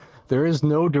Princess. There is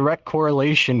no direct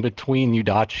correlation between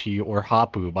Yudachi or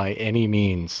Hoppou by any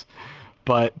means.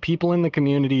 But people in the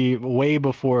community, way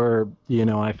before,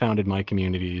 I founded my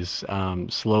communities,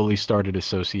 slowly started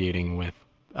associating with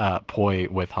poi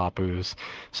with Hoppous.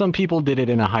 Some people did it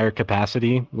in a higher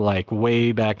capacity, like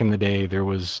way back in the day there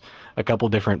was a couple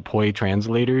different poi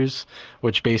translators,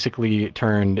 which basically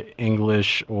turned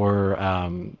English or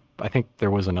I think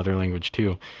there was another language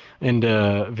too,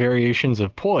 into variations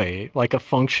of poi, like a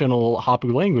functional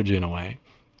Hoppou language in a way.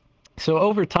 So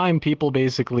over time, people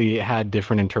basically had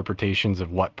different interpretations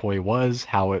of what poi was,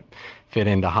 how it fit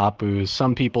into Hoppous.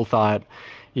 Some people thought,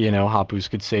 Hoppous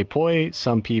could say poi.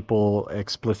 Some people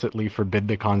explicitly forbid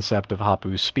the concept of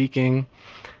Hoppous speaking.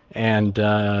 And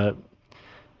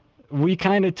we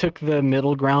kind of took the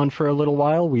middle ground for a little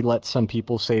while. We let some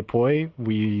people say poi.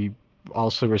 We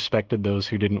also respected those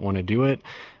who didn't want to do it.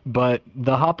 But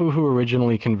the Hoppou who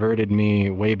originally converted me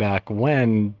way back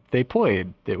when, they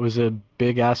poied. It was a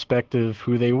big aspect of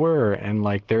who they were and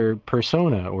like their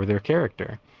persona or their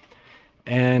character.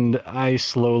 And I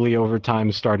slowly over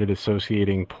time started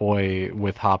associating poi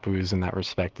with Hoppous in that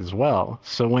respect as well.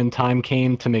 So when time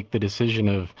came to make the decision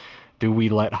of, do we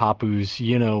let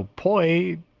Hoppous,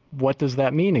 poi, what does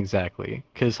that mean exactly?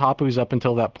 Because Hoppous up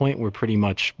until that point were pretty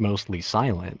much mostly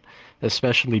silent,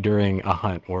 especially during a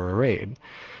hunt or a raid.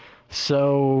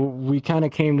 So we kind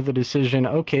of came to the decision,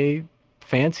 okay,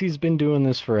 Fancy's been doing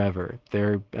this forever.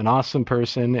 They're an awesome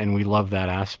person, and we love that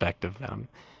aspect of them.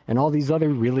 And all these other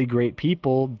really great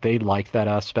people, they like that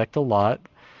aspect a lot.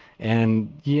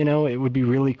 And, it would be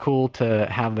really cool to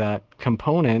have that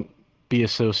component be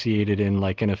associated in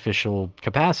like an official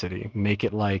capacity, make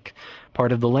it like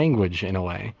part of the language in a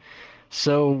way.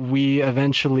 So we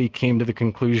eventually came to the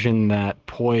conclusion that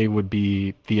poi would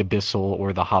be the Abyssal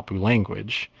or the Hoppou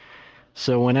language.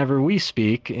 So whenever we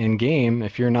speak in game,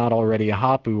 if you're not already a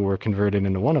Hoppou or converted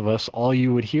into one of us, all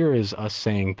you would hear is us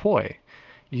saying poi.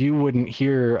 You wouldn't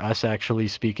hear us actually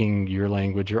speaking your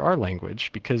language or our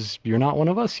language because you're not one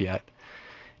of us yet.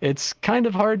 It's kind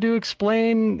of hard to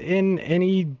explain in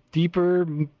any deeper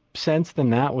sense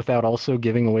than that without also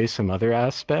giving away some other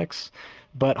aspects.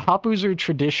 But Hoppous are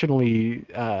traditionally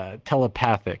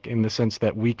telepathic in the sense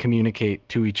that we communicate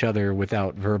to each other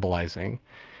without verbalizing.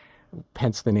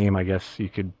 Hence the name, I guess you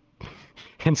could,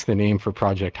 hence the name for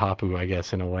Project Hoppou, I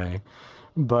guess, in a way.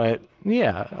 But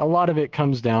yeah, a lot of it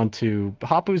comes down to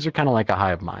Hoppous are kind of like a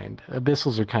hive mind.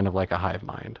 Abyssals are kind of like a hive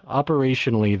mind.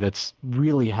 Operationally, that's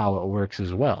really how it works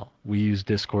as well. We use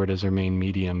Discord as our main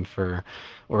medium for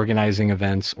organizing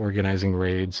events, organizing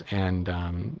raids,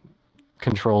 and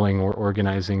controlling or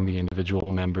organizing the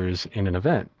individual members in an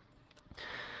event.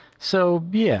 So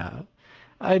yeah,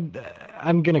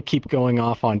 I'm going to keep going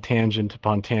off on tangent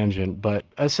upon tangent, but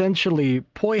essentially,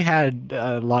 poi had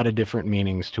a lot of different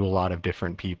meanings to a lot of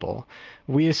different people.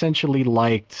 We essentially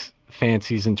liked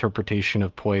Fancy's interpretation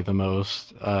of poi the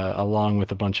most, along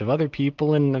with a bunch of other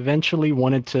people, and eventually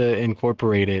wanted to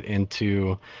incorporate it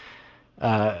into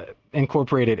a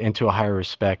higher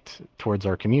respect towards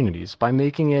our communities by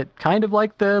making it kind of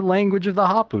like the language of the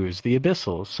Hoppous, the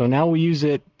Abyssals. So now we use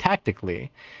it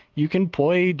tactically. You can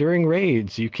poi during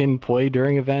raids. You can poi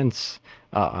during events.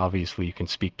 Obviously, you can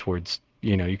speak towards,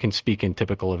 you can speak in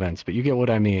typical events, but you get what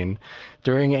I mean.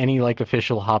 During any like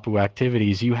official Hoppou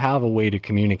activities, you have a way to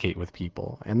communicate with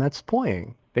people, and that's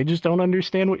poiing. They just don't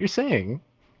understand what you're saying.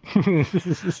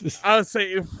 I would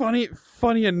say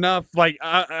funny enough, like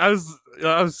I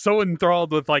was so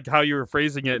enthralled with like how you were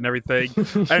phrasing it and everything,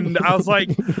 and I was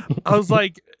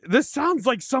like, this sounds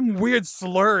like some weird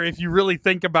slur if you really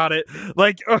think about it,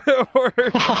 like or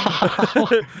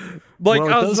like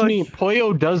well,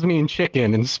 pollo does mean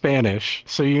chicken in Spanish,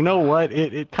 so you know what,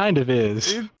 it kind of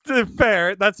is.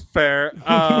 Fair, that's fair.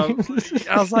 I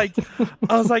was like,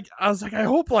 I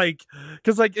hope like,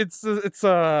 because like it's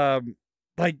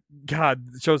like,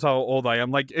 God, it shows how old I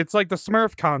am. Like, it's like the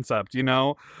Smurf concept,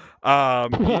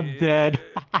 I'm dead.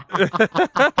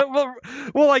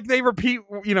 well, like they repeat,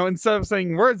 instead of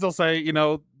saying words, they'll say,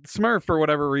 Smurf for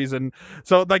whatever reason.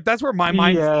 So like that's where my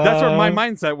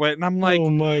mindset went, and I'm like,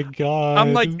 oh my God,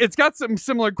 I'm like, it's got some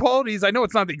similar qualities. I know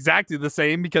it's not exactly the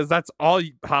same because that's all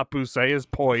Hoppous say is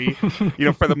poi,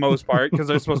 for the most part, because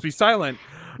they're supposed to be silent.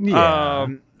 Yeah.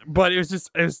 But it was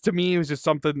just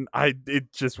something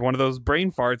it's just one of those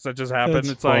brain farts that just happened.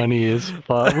 It's like funny as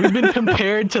fuck. We've been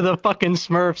compared to the fucking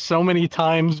Smurfs so many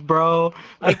times, bro.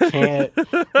 I can't.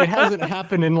 It hasn't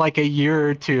happened in like a year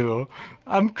or two.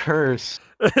 I'm cursed.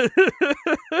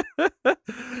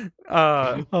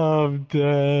 I'm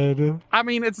dead. I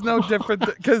mean, it's no different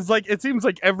because like it seems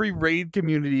like every raid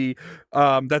community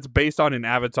that's based on an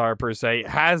avatar per se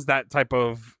has that type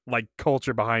of like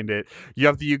culture behind it. You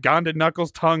have the Ugandan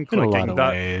knuckles tongue clicking,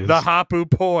 the Hoppou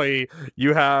poi.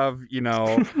 You have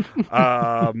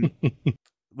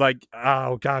like,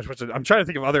 oh gosh, I'm trying to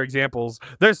think of other examples.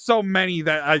 There's so many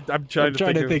that I'm trying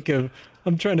to think of.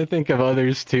 I'm trying to think of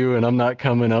others too, and I'm not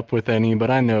coming up with any,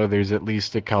 but I know there's at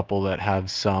least a couple that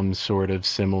have some sort of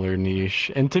similar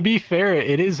niche. And to be fair,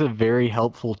 it is a very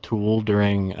helpful tool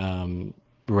during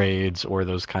raids or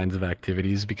those kinds of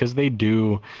activities because they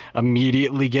do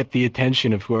immediately get the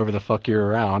attention of whoever the fuck you're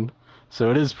around. So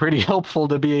it is pretty helpful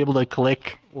to be able to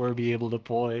click or be able to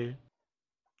deploy.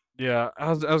 Yeah, I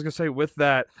was gonna say with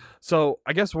that. So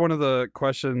I guess one of the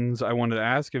questions I wanted to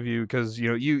ask of you, because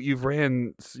you've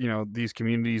ran these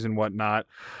communities and whatnot.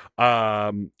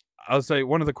 I'll say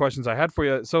one of the questions I had for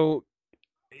you. So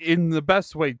in the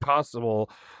best way possible,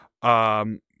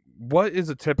 um, what is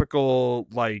a typical,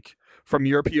 like, from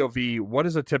your POV? What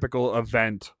is a typical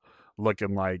event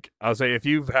looking like? I'll say if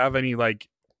you have any like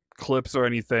clips or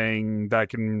anything that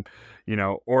can,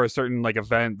 or a certain like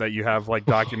event that you have like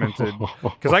documented,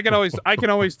 because I can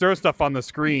always throw stuff on the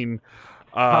screen.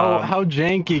 How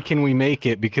janky can we make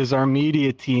it? Because our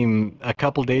media team a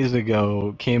couple days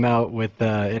ago came out with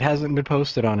it hasn't been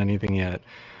posted on anything yet,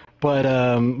 but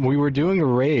we were doing a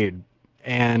raid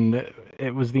and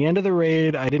it was the end of the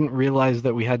raid. I didn't realize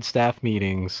that we had staff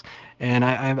meetings, and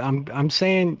I'm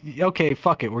saying, okay,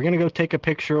 fuck it, we're gonna go take a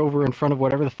picture over in front of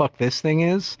whatever the fuck this thing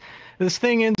is. This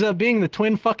thing ends up being the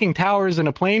twin fucking towers and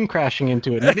a plane crashing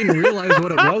into it. And I didn't realize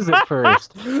what it was at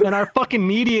first. And our fucking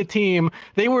media team,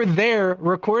 they were there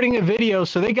recording a video,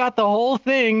 so they got the whole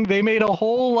thing. They made a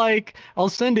whole, like, I'll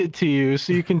send it to you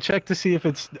so you can check to see if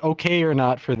it's okay or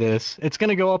not for this. It's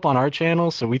gonna go up on our channel,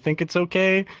 so we think it's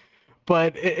okay.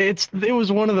 But it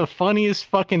was one of the funniest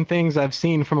fucking things I've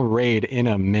seen from a raid in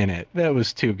a minute. That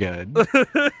was too good.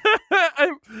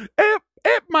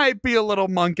 It might be a little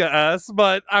Monka-esque,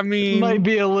 but I mean... Might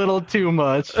be a little too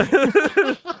much.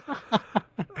 I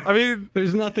mean...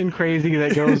 There's nothing crazy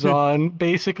that goes on.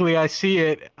 Basically, I see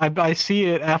it. I see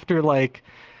it after, like...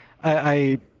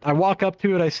 I walk up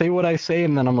to it, I say what I say,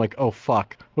 and then I'm like, oh,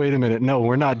 fuck. Wait a minute. No,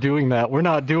 we're not doing that. We're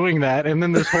not doing that. And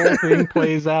then this whole thing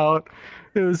plays out.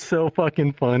 It was so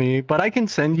fucking funny. But I can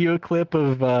send you a clip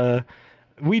of...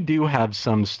 we do have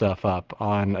some stuff up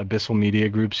on Abyssal Media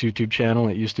Group's YouTube channel.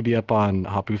 It used to be up on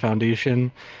Hoppou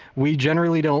Foundation. We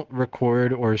generally don't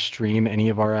record or stream any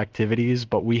of our activities,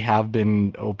 but we have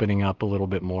been opening up a little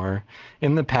bit more.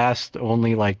 In the past,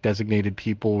 only like designated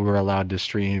people were allowed to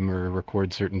stream or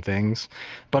record certain things.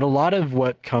 But a lot of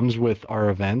what comes with our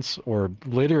events, or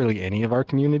literally any of our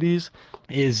communities,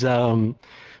 is...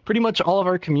 pretty much all of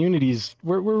our communities,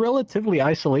 we're relatively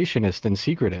isolationist and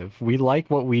secretive. We like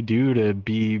what we do to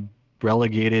be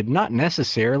relegated, not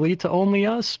necessarily to only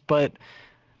us, but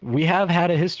we have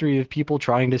had a history of people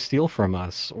trying to steal from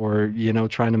us or,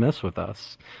 trying to mess with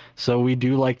us. So we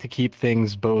do like to keep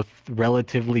things both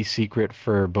relatively secret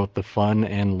for both the fun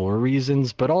and lore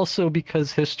reasons, but also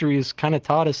because history has kind of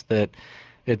taught us that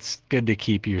it's good to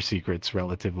keep your secrets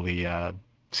relatively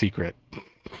secret.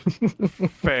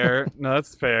 Fair. No,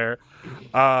 that's fair.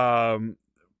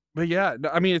 But yeah,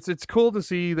 I mean, it's cool to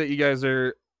see that you guys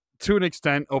are, to an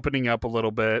extent, opening up a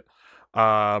little bit.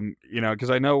 Because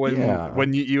I know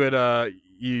when you had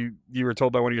you were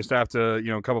told by one of your staff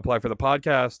to come apply for the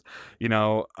podcast.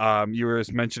 You were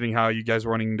just mentioning how you guys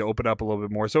were wanting to open up a little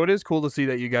bit more. So it is cool to see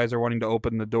that you guys are wanting to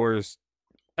open the doors,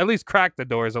 at least crack the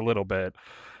doors a little bit.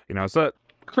 So.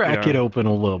 Crack it open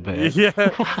a little bit. Yeah.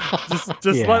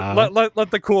 Just yeah.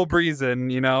 Let the cool breeze in,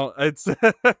 It's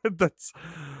that's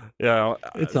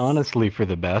it's honestly for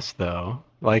the best though.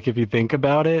 Like if you think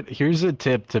about it, here's a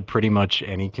tip to pretty much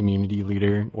any community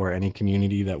leader or any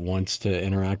community that wants to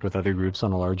interact with other groups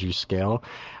on a larger scale.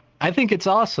 I think it's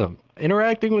awesome.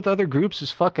 Interacting with other groups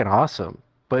is fucking awesome.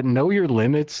 But know your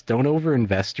limits, don't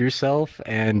overinvest yourself,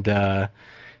 and don't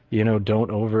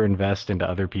overinvest into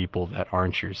other people that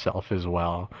aren't yourself as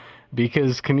well.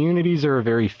 Because communities are a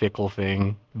very fickle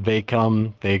thing. They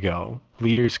come, they go.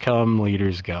 Leaders come,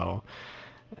 leaders go.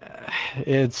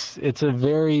 It's a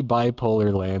very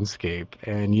bipolar landscape.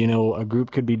 And, a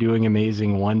group could be doing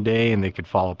amazing one day and they could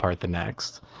fall apart the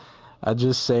next. I'd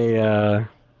just say,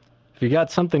 if you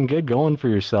got something good going for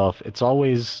yourself, it's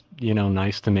always,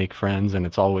 nice to make friends and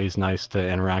it's always nice to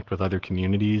interact with other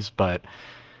communities, but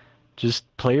just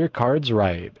play your cards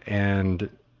right and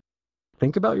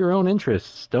think about your own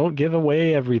interests. Don't give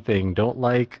away everything. Don't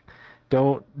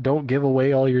give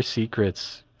away all your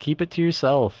secrets. Keep it to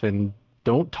yourself and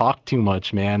don't talk too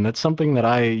much, man. That's something that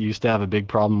I used to have a big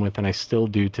problem with and I still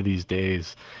do to these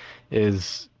days,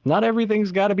 is not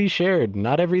everything's got to be shared.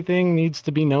 Not everything needs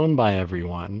to be known by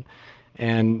everyone.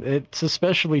 And it's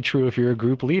especially true if you're a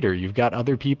group leader. You've got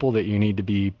other people that you need to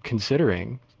be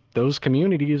considering. Those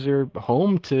communities are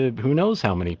home to who knows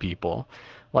how many people.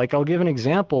 Like, I'll give an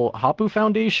example. Hoppou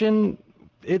Foundation,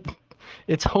 it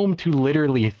it's home to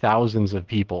literally thousands of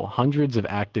people, hundreds of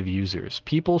active users.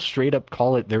 People straight up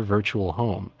call it their virtual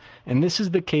home. And this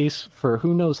is the case for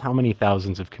who knows how many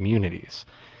thousands of communities.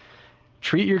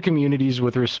 Treat your communities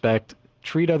with respect,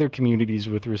 treat other communities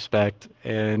with respect,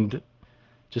 and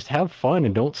just have fun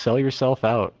and don't sell yourself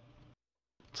out.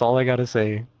 That's all I gotta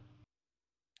say.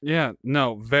 Yeah,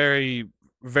 no, very,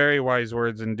 very wise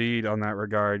words indeed on that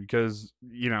regard. Because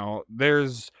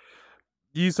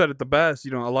you said it the best.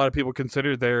 A lot of people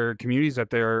consider their communities that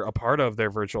they're a part of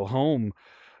their virtual home.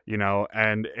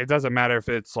 And it doesn't matter if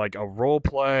it's like a role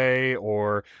play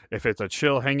or if it's a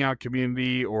chill hangout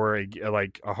community or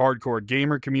like a hardcore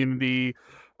gamer community,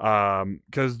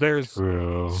 because there's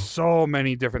True. so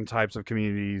many different types of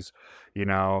communities,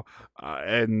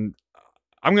 and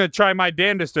I'm gonna try my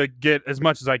damnedest to get as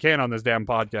much as I can on this damn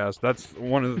podcast. That's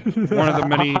one of the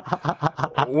many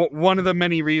one of the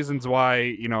many reasons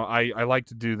why I like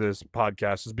to do this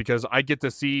podcast, is because I get to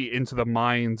see into the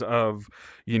minds of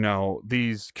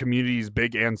these communities,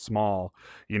 big and small.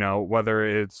 Whether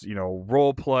it's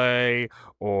role play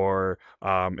or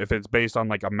if it's based on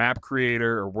like a map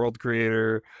creator or world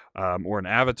creator, or an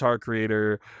avatar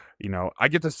creator. I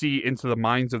get to see into the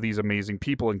minds of these amazing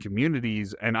people and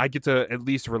communities, and I get to at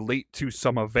least relate to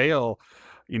some avail,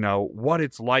 what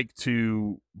it's like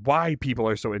why people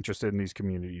are so interested in these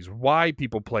communities, why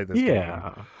people play this game.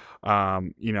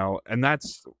 And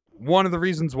that's one of the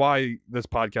reasons why this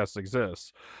podcast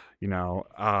exists.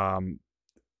 And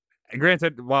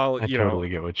granted, while I totally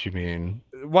get what you mean.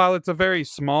 while it's a very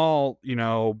small,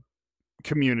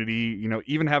 community,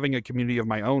 even having a community of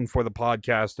my own for the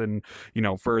podcast and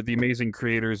for the amazing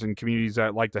creators and communities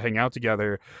that like to hang out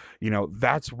together,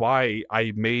 that's why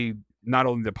I made not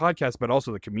only the podcast but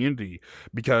also the community,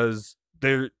 because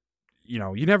you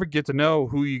never get to know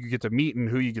who you get to meet and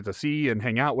who you get to see and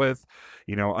hang out with,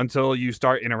 until you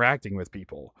start interacting with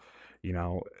people.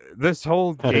 This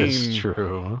whole That game is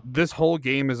true. This whole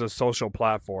game is a social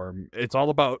platform. It's all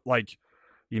about like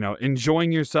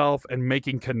enjoying yourself and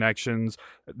making connections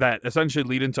that essentially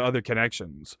lead into other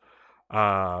connections.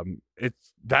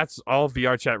 That's all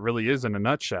VRChat really is in a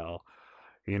nutshell.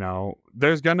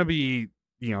 There's gonna be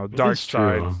dark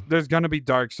sides. There's gonna be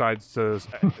dark sides to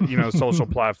social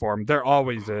platform. There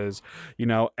always is.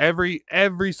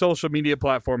 Every social media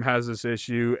platform has this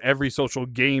issue. Every social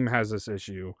game has this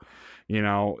issue.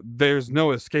 There's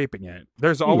no escaping it.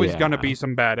 There's always gonna be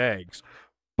some bad eggs,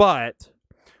 but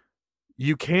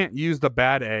you can't use the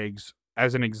bad eggs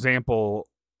as an example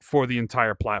for the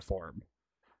entire platform.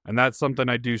 And that's something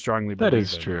I do strongly believe in. That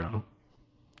is true.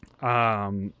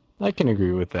 I can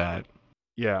agree with that.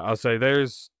 Yeah, I'll say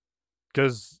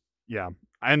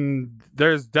and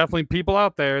there's definitely people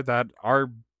out there that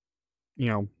are,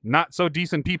 not so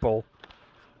decent people,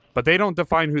 but they don't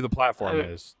define who the platform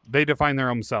is. They define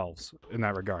their own selves in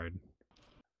that regard.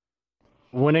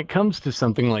 When it comes to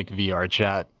something like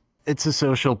VRChat, it's a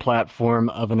social platform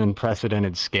of an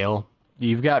unprecedented scale.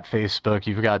 You've got Facebook,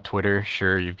 you've got Twitter,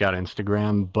 sure, you've got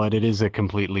Instagram, but it is a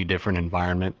completely different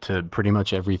environment to pretty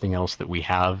much everything else that we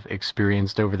have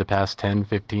experienced over the past 10,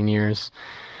 15 years.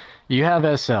 You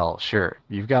have SL, sure,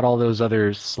 you've got all those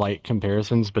other slight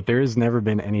comparisons, but there has never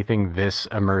been anything this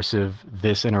immersive,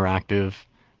 this interactive,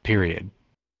 period.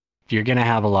 You're going to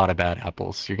have a lot of bad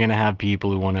apples. You're going to have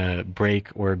people who want to break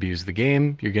or abuse the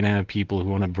game. You're going to have people who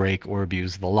want to break or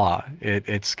abuse the law.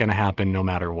 It's going to happen no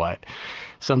matter what.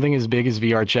 Something as big as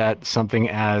VRChat, something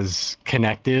as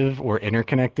connective or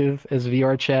interconnective as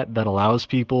VRChat that allows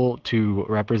people to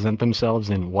represent themselves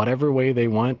in whatever way they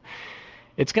want,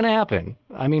 it's going to happen.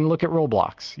 I mean, look at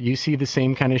Roblox. You see the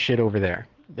same kind of shit over there.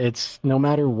 It's no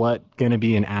matter what going to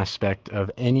be an aspect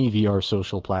of any VR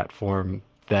social platform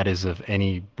that is of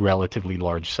any relatively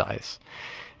large size.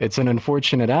 It's an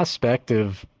unfortunate aspect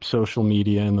of social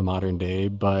media in the modern day,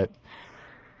 but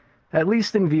at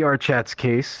least in VRChat's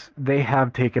case, they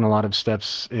have taken a lot of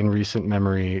steps in recent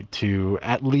memory to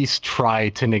at least try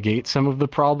to negate some of the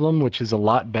problem, which is a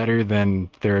lot better than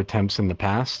their attempts in the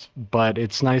past. But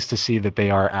it's nice to see that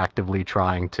they are actively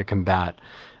trying to combat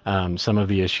some of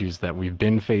the issues that we've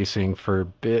been facing for,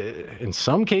 in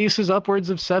some cases, upwards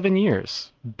of 7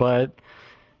 years. But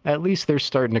at least they're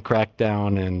starting to crack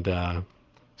down and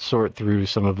sort through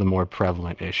some of the more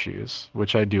prevalent issues,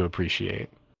 which I do appreciate.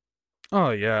 Oh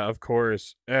yeah, of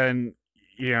course. And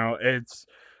it's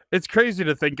crazy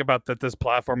to think about that this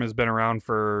platform has been around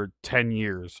for 10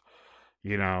 years.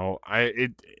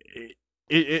 It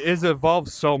has evolved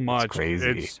so much. It's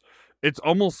crazy. It's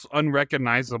almost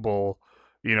unrecognizable,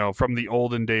 from the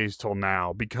olden days till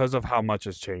now, because of how much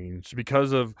has changed,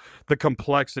 because of the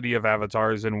complexity of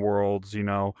avatars and worlds,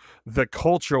 the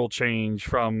cultural change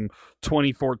from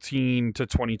 2014 to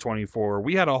 2024.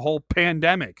 We had a whole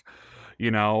pandemic,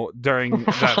 during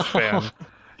that span,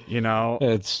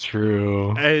 It's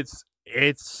true. It's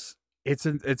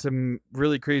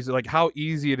really crazy, like how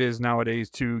easy it is nowadays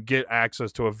to get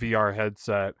access to a VR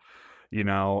headset,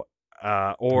 or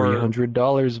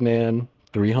 $300, man.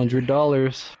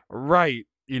 $300. right,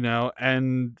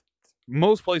 and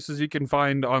most places you can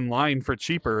find online for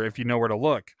cheaper if you know where to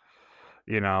look,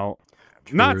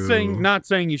 Not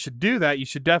saying you should do that. You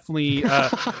should definitely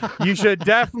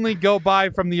go buy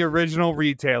from the original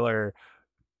retailer.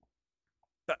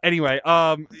 Anyway,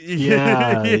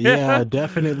 yeah,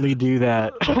 definitely do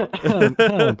that.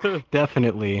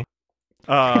 Definitely.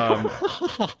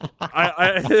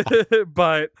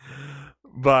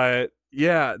 But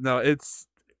yeah, no, it's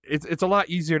a lot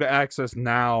easier to access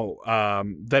now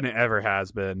than it ever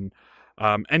has been.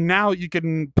 And now you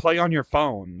can play on your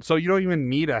phone, so you don't even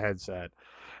need a headset,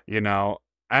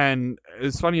 And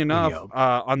it's funny enough,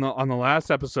 on the last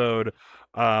episode,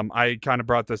 I kind of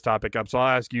brought this topic up, so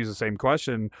I'll ask you the same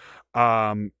question.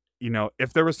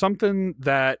 If there was something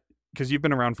that, because you've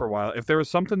been around for a while, if there was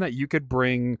something that you could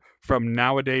bring from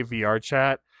nowadays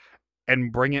VRChat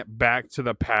and bring it back to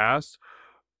the past,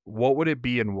 what would it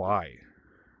be and why?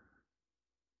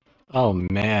 Oh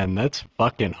man, that's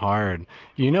fucking hard.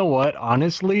 You know what?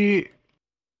 Honestly,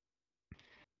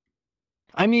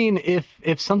 I mean,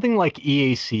 if something like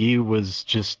EAC was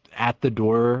just at the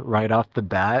door right off the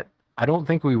bat, I don't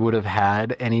think we would have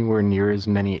had anywhere near as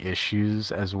many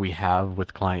issues as we have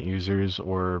with client users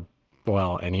or,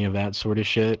 well, any of that sort of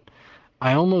shit.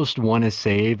 I almost want to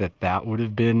say that that would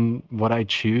have been what I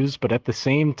choose, but at the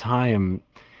same time,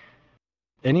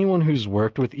 anyone who's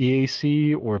worked with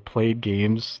EAC or played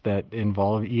games that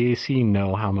involve EAC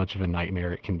know how much of a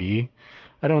nightmare it can be.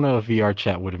 I don't know if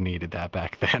VRChat would have needed that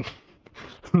back then.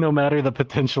 No matter the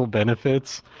potential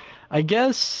benefits. I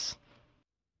guess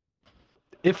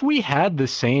if we had the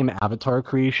same avatar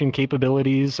creation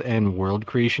capabilities and world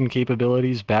creation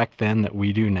capabilities back then that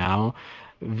we do now,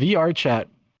 VRChat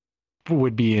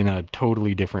would be in a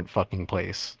totally different fucking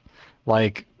place.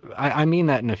 Like, I mean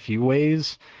that in a few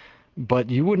ways, but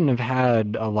you wouldn't have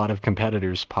had a lot of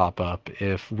competitors pop up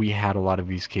if we had a lot of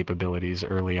these capabilities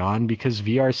early on, because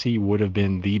VRC would have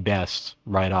been the best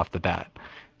right off the bat.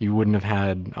 You wouldn't have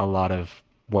had a lot of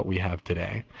what we have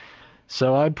today.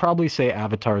 So I'd probably say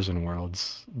avatars and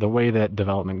worlds. The way that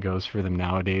development goes for them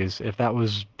nowadays, if that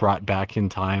was brought back in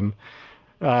time,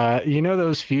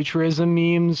 those futurism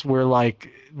memes where like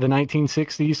the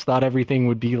 1960s thought everything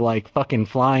would be like fucking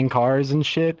flying cars and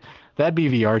shit? That'd be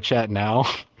VRChat now.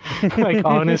 Like,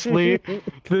 honestly,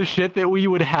 the shit that we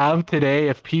would have today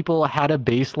if people had a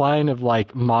baseline of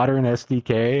like modern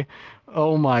SDK,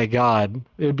 oh my god,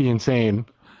 it'd be insane.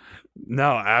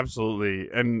 No, absolutely.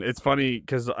 And it's funny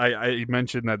because I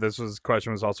mentioned that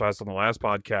question was also asked on the last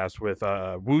podcast with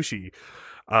Wushi.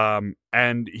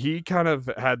 And he kind of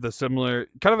had a similar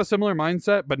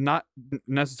mindset, but not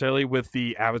necessarily with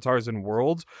the avatars and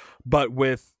worlds, but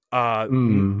with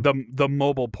the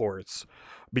mobile ports.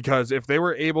 Because if they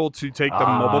were able to take the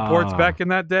mobile ports back in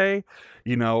that day,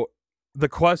 the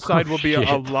quest side will be a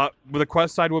lot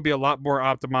more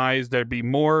optimized. There'd be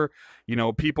more,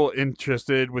 people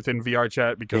interested within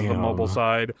VRChat because of the mobile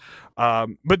side.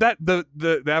 But that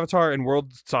the avatar and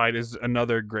world side is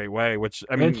another great way, which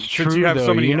I mean, it's since true, you have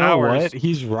so many hours. What?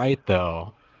 He's right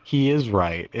though. He is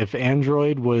right. If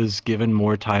Android was given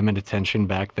more time and attention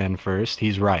back then first,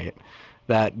 he's right.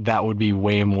 That would be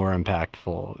way more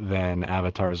impactful than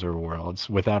avatars or worlds,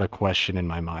 without a question in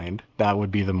my mind. That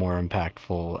would be the more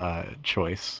impactful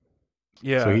choice.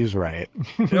 Yeah. So he's right.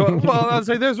 Well, I'll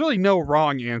say there's really no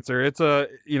wrong answer. It's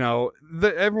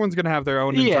everyone's gonna have their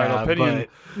own entitled opinion.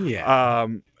 But, yeah.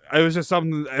 It was just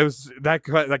something. It was that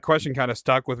question kind of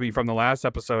stuck with me from the last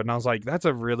episode, and I was like, "That's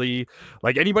a really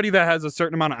like anybody that has a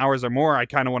certain amount of hours or more." I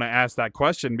kind of want to ask that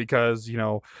question because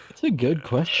it's a good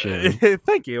question.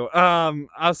 Thank you.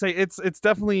 I'll say it's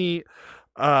definitely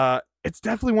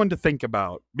one to think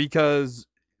about because,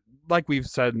 like we've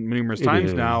said numerous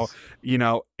times now,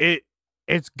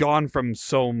 it's gone from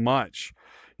so much.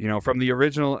 From the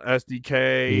original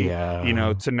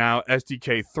SDK, to now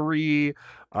SDK 3,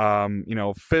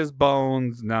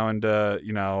 Fizzbones, now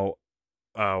into,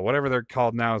 whatever they're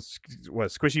called now,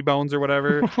 Squishy Bones or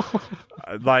whatever.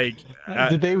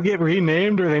 Did they get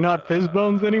renamed? Are they not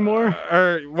Fizzbones anymore?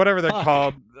 Or whatever they're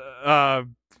called.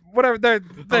 Whatever they're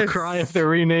I'll cry if they're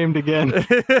renamed again.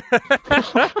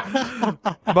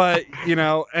 But,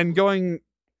 and going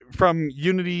from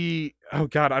Unity. Oh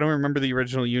God, I don't remember the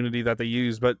original Unity that they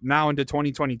used, but now into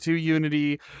 2022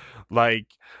 Unity, like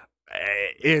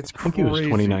it's I think crazy. it was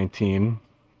 2019.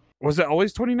 Was it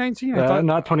always 2019? I thought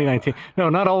Not 2019. No,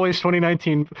 not always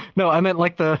 2019. No, I meant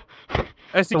like the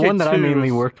SDK one that I 2 mainly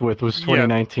was- worked with was yeah.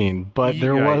 2019, but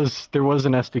there Right. was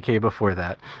an SDK before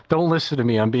that. Don't listen to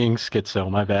me. I'm being schizo.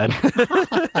 My bad.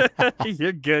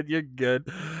 You're good. You're good.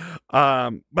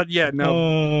 But yeah,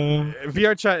 no,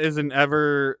 VRChat is an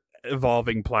ever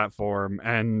evolving platform,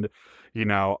 and you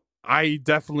know, I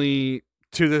definitely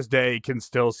to this day can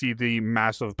still see the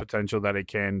massive potential that it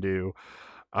can do.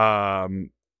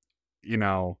 You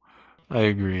know, I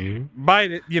agree.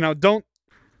 but you know, don't.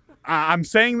 I'm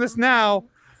saying this now.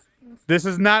 This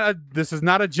is not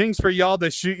a jinx for y'all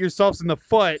to shoot yourselves in the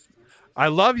foot. I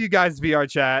love you guys,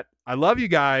 VRChat. I love you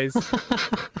guys.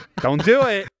 Don't do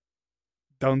it.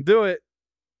 Don't do it.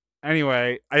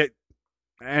 Anyway,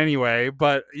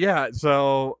 but yeah,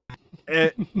 so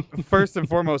first and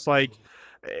foremost, like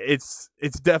it's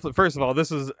definitely, first of all,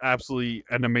 this is absolutely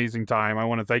an amazing time. I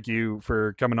want to thank you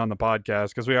for coming on the podcast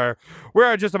because we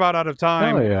are just about out of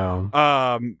time. Oh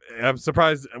yeah. I'm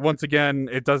surprised once again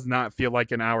it does not feel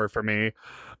like an hour for me.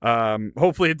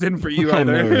 Hopefully it didn't for you I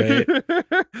either. know,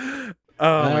 right?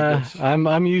 Oh my gosh.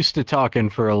 I'm used to talking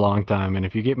for a long time, and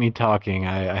if you get me talking,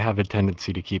 I have a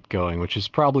tendency to keep going, which is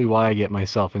probably why I get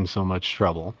myself in so much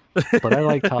trouble. But I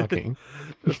like talking.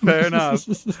 Fair enough.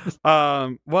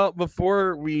 Well,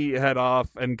 before we head off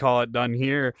and call it done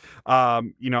here,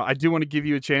 you know, I do want to give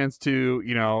you a chance to,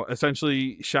 you know,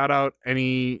 essentially shout out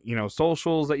any, you know,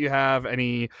 socials that you have,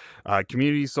 any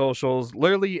community socials,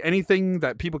 literally anything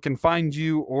that people can find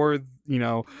you, or, you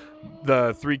know,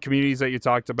 the 3 communities that you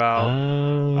talked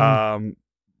about.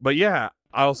 But yeah,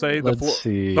 I'll say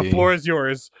the floor is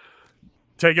yours.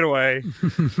 Take it away.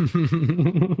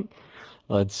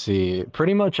 Let's see.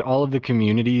 Pretty much all of the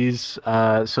communities'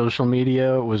 social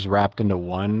media was wrapped into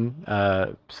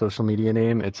one social media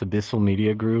name. It's Abyssal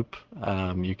Media Group.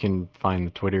 You can find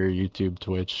the Twitter, YouTube,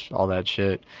 Twitch, all that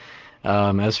shit.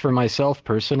 As for myself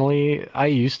personally, I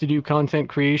used to do content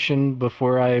creation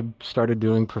before I started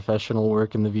doing professional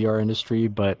work in the VR industry,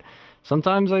 but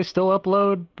sometimes I still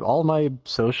upload. All my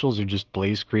socials are just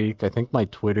Blaze Creek. I think my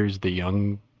Twitter's the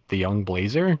young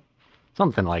Blazer,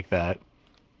 something like that.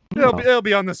 It'll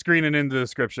be on the screen and in the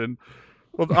description.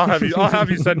 Well, I'll have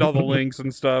you send all the links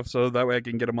and stuff so that way I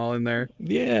can get them all in there.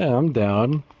 Yeah, I'm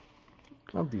down.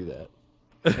 I'll do that.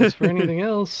 As for anything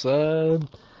else, I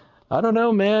don't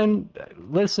know, man.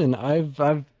 Listen, I've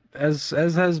as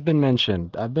has been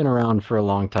mentioned, I've been around for a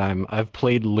long time. I've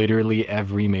played literally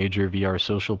every major VR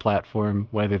social platform,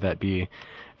 whether that be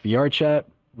VRChat,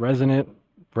 Resonant,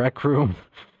 Rec Room,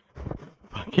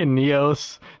 fucking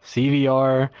Neos,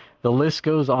 CVR. The list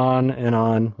goes on and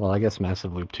on. Well, I guess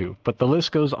Massive Loop too, but the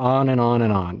list goes on and on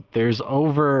and on. There's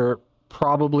over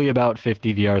probably about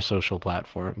 50 VR social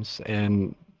platforms,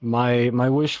 and my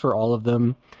wish for all of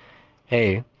them,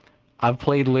 hey, I've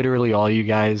played literally all you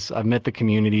guys. I've met the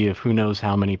community of who knows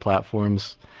how many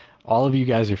platforms. All of you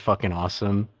guys are fucking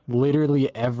awesome. Literally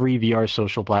every VR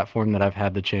social platform that I've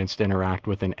had the chance to interact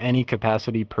with in any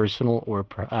capacity, personal or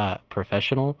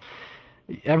professional,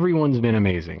 everyone's been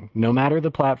amazing. No matter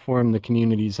the platform, the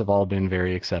communities have all been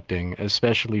very accepting,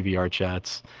 especially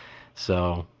VRChats.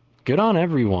 So good on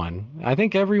everyone. I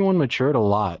think everyone matured a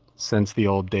lot since the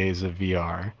old days of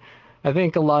VR. I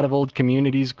think a lot of old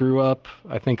communities grew up.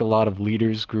 I think a lot of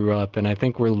leaders grew up, and I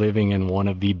think we're living in one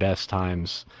of the best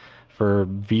times for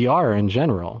VR in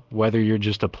general. Whether you're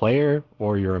just a player,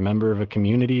 or you're a member of a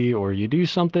community, or you do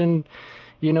something,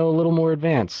 you know, a little more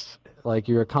advanced, like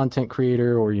you're a content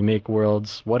creator or you make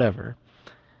worlds, whatever.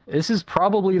 This is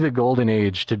probably the golden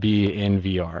age to be in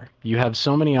VR. You have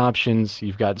so many options,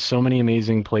 you've got so many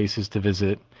amazing places to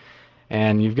visit,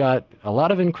 and you've got a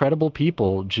lot of incredible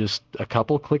people just a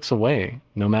couple clicks away,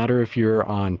 no matter if you're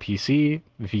on PC,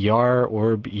 VR,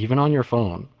 or even on your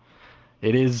phone.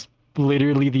 It is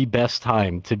literally the best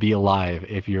time to be alive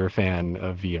if you're a fan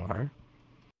of VR.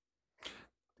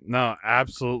 No,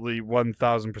 absolutely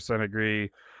 1000%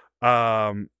 agree.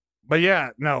 But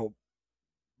yeah, no,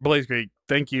 Blaze Creek,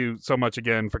 thank you so much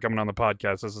again for coming on the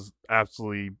podcast. This is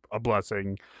absolutely a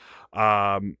blessing.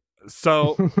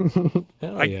 So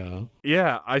Hell yeah.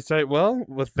 Yeah, I say, well,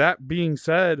 with that being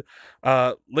said,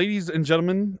 ladies and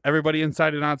gentlemen, everybody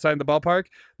inside and outside the ballpark,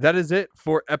 that is it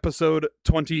for episode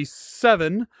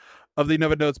 27 of the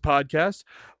Noved Notes podcast.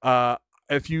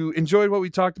 If you enjoyed what we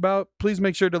talked about, please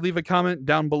make sure to leave a comment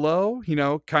down below, you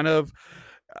know, kind of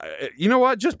You know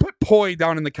what? Just put poi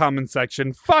down in the comment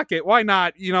section. Fuck it. Why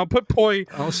not? You know, put poi.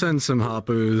 I'll send some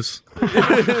Hoppous.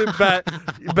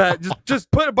 bet.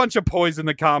 Just put a bunch of pois in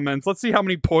the comments. Let's see how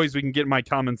many pois we can get in my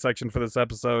comment section for this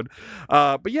episode.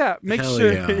 But yeah, make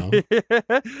sure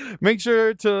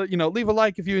to, you know, leave a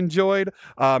like if you enjoyed.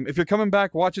 If you're coming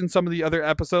back watching some of the other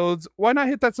episodes, why not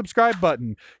hit that subscribe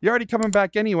button? You're already coming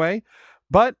back anyway.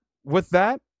 But with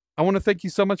that, I want to thank you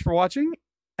so much for watching,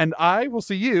 and I will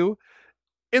see you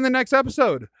in the next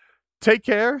episode. Take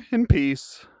care and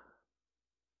peace.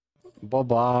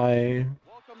 Bye-bye.